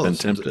 but Oh, been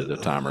tempted a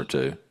time or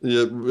two.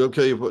 yeah.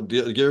 Okay.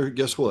 Gary,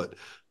 guess what?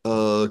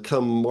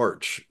 Come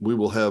March, we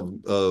will have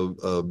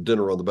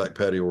dinner on the back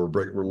patio or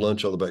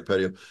lunch on the back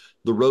patio.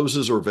 The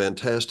roses are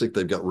fantastic.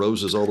 They've got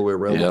roses all the way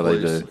around the Yeah, they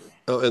place. do.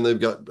 Oh, and they've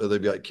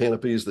got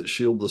canopies that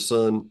shield the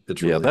sun.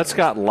 It's Yeah, really that's nice.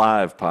 got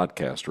live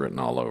podcast written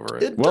all over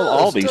it. It Well,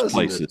 all does, these doesn't it?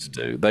 places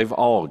do. They've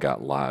all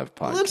got live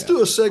Let's do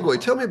a podcasts written all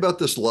segue. Tell me over it. about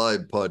this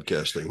live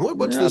podcasting.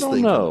 What's Yeah, I this don't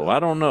thing coming know. up? I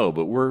don't know,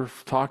 but we're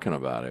talking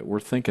about it. We're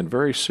thinking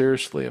very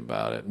seriously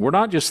about it. We're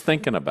not just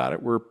thinking about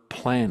it, we're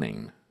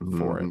planning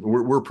for it. Mhm.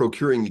 We're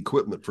procuring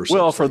equipment for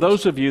Well, such for things.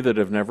 those of you that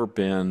have never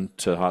been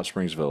to Hot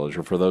Springs Village,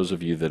 or for those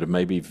of you that have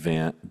maybe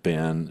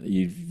been,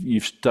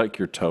 you've stuck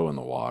your toe in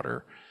the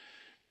water.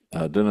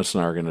 Dennis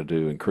and I are going to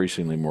do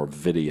increasingly more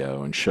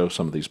video and show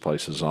some of these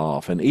places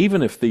off. And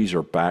even if these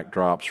are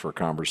backdrops for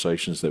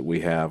conversations that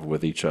we have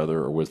with each other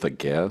or with a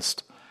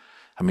guest,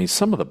 I mean,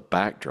 some of the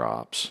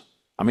backdrops.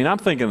 I mean, I'm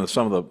thinking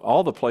of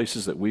all the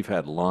places that we've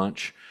had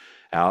lunch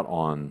out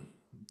on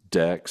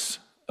decks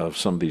of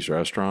some of these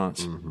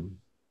restaurants. Hmm.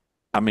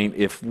 I mean,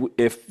 if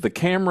the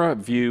camera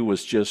view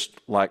was just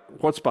like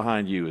what's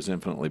behind you is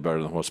infinitely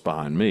better than what's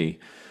behind me,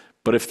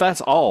 but if that's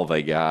all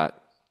they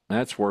got,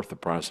 that's worth the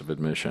price of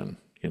admission,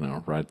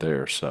 right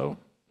there. So,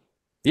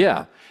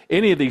 yeah,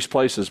 any of these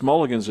places,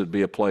 Mulligan's would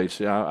be a place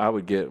I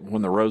would get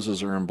when the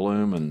roses are in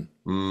bloom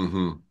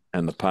Hmm.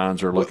 and the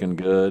pines are Well, looking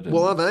good.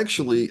 well, And I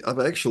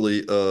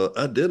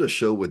did a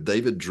show with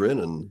David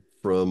Drennan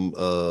from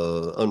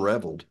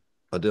Unraveled.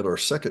 I did our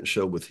second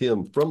show with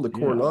him from the yeah,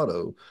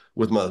 Coronado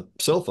with my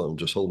cell phone,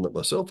 just holding up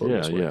my cell phone yeah,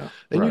 this way. yeah,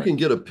 And you right, can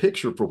get a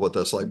picture for what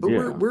that's like. But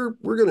we're yeah, we're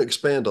we're going to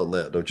expand on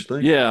that, don't you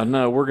think? yeah.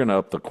 No, we're gonna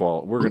up the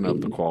qual. We're gonna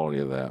up the quality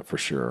of that for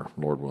sure,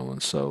 Lord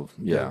willing. So,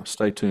 Yeah. yeah,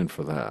 stay tuned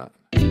for that.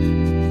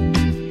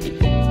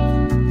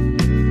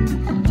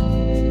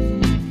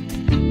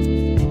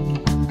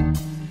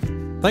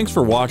 Thanks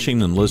for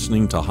watching and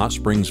listening to Hot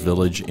Springs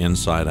Village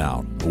Inside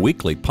Out, a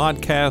weekly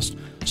podcast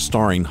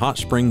starring Hot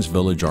Springs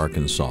Village,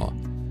 Arkansas.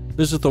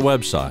 Visit the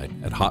website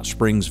at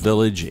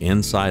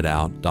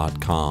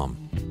hotspringsvillageinsideout.com.